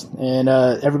 of course. And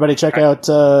everybody check out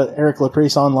Eric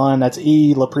Laprice online. That's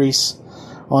E. Laprice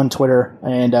on Twitter.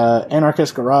 And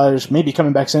Anarchist Garage may be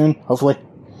coming back soon, hopefully.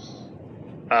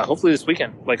 Hopefully this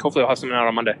weekend. Hopefully I'll have something out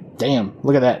on Monday. Damn,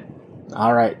 look at that.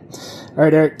 All right,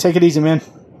 Eric, take it easy, man.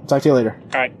 Talk to you later.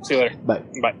 All right, see you later. Bye.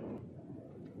 Bye.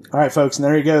 All right, folks, and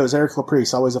there he goes, Eric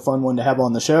Laprice. Always a fun one to have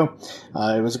on the show.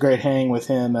 It was a great hang with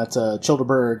him at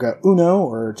Childerberg Uno,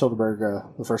 or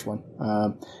Childerberg, the first one.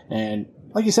 And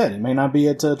like you said, it may not be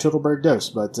at Childerberg Dose,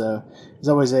 but he's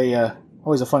always a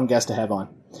fun guest to have on.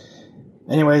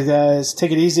 Anyways, guys,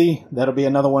 take it easy. That'll be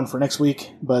another one for next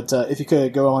week. But if you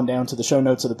could go on down to the show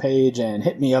notes of the page and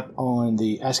hit me up on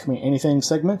the Ask Me Anything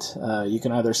segment, you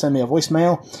can either send me a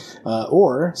voicemail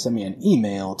or send me an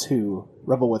email to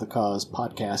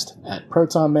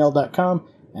rebelwithacause@protonmail.com,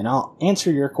 and I'll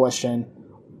answer your question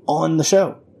on the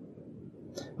show.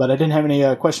 But I didn't have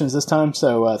any questions this time,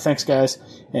 so thanks, guys.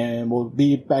 And we'll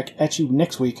be back at you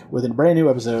next week with a brand new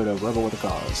episode of Rebel with a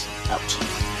Cause. Out.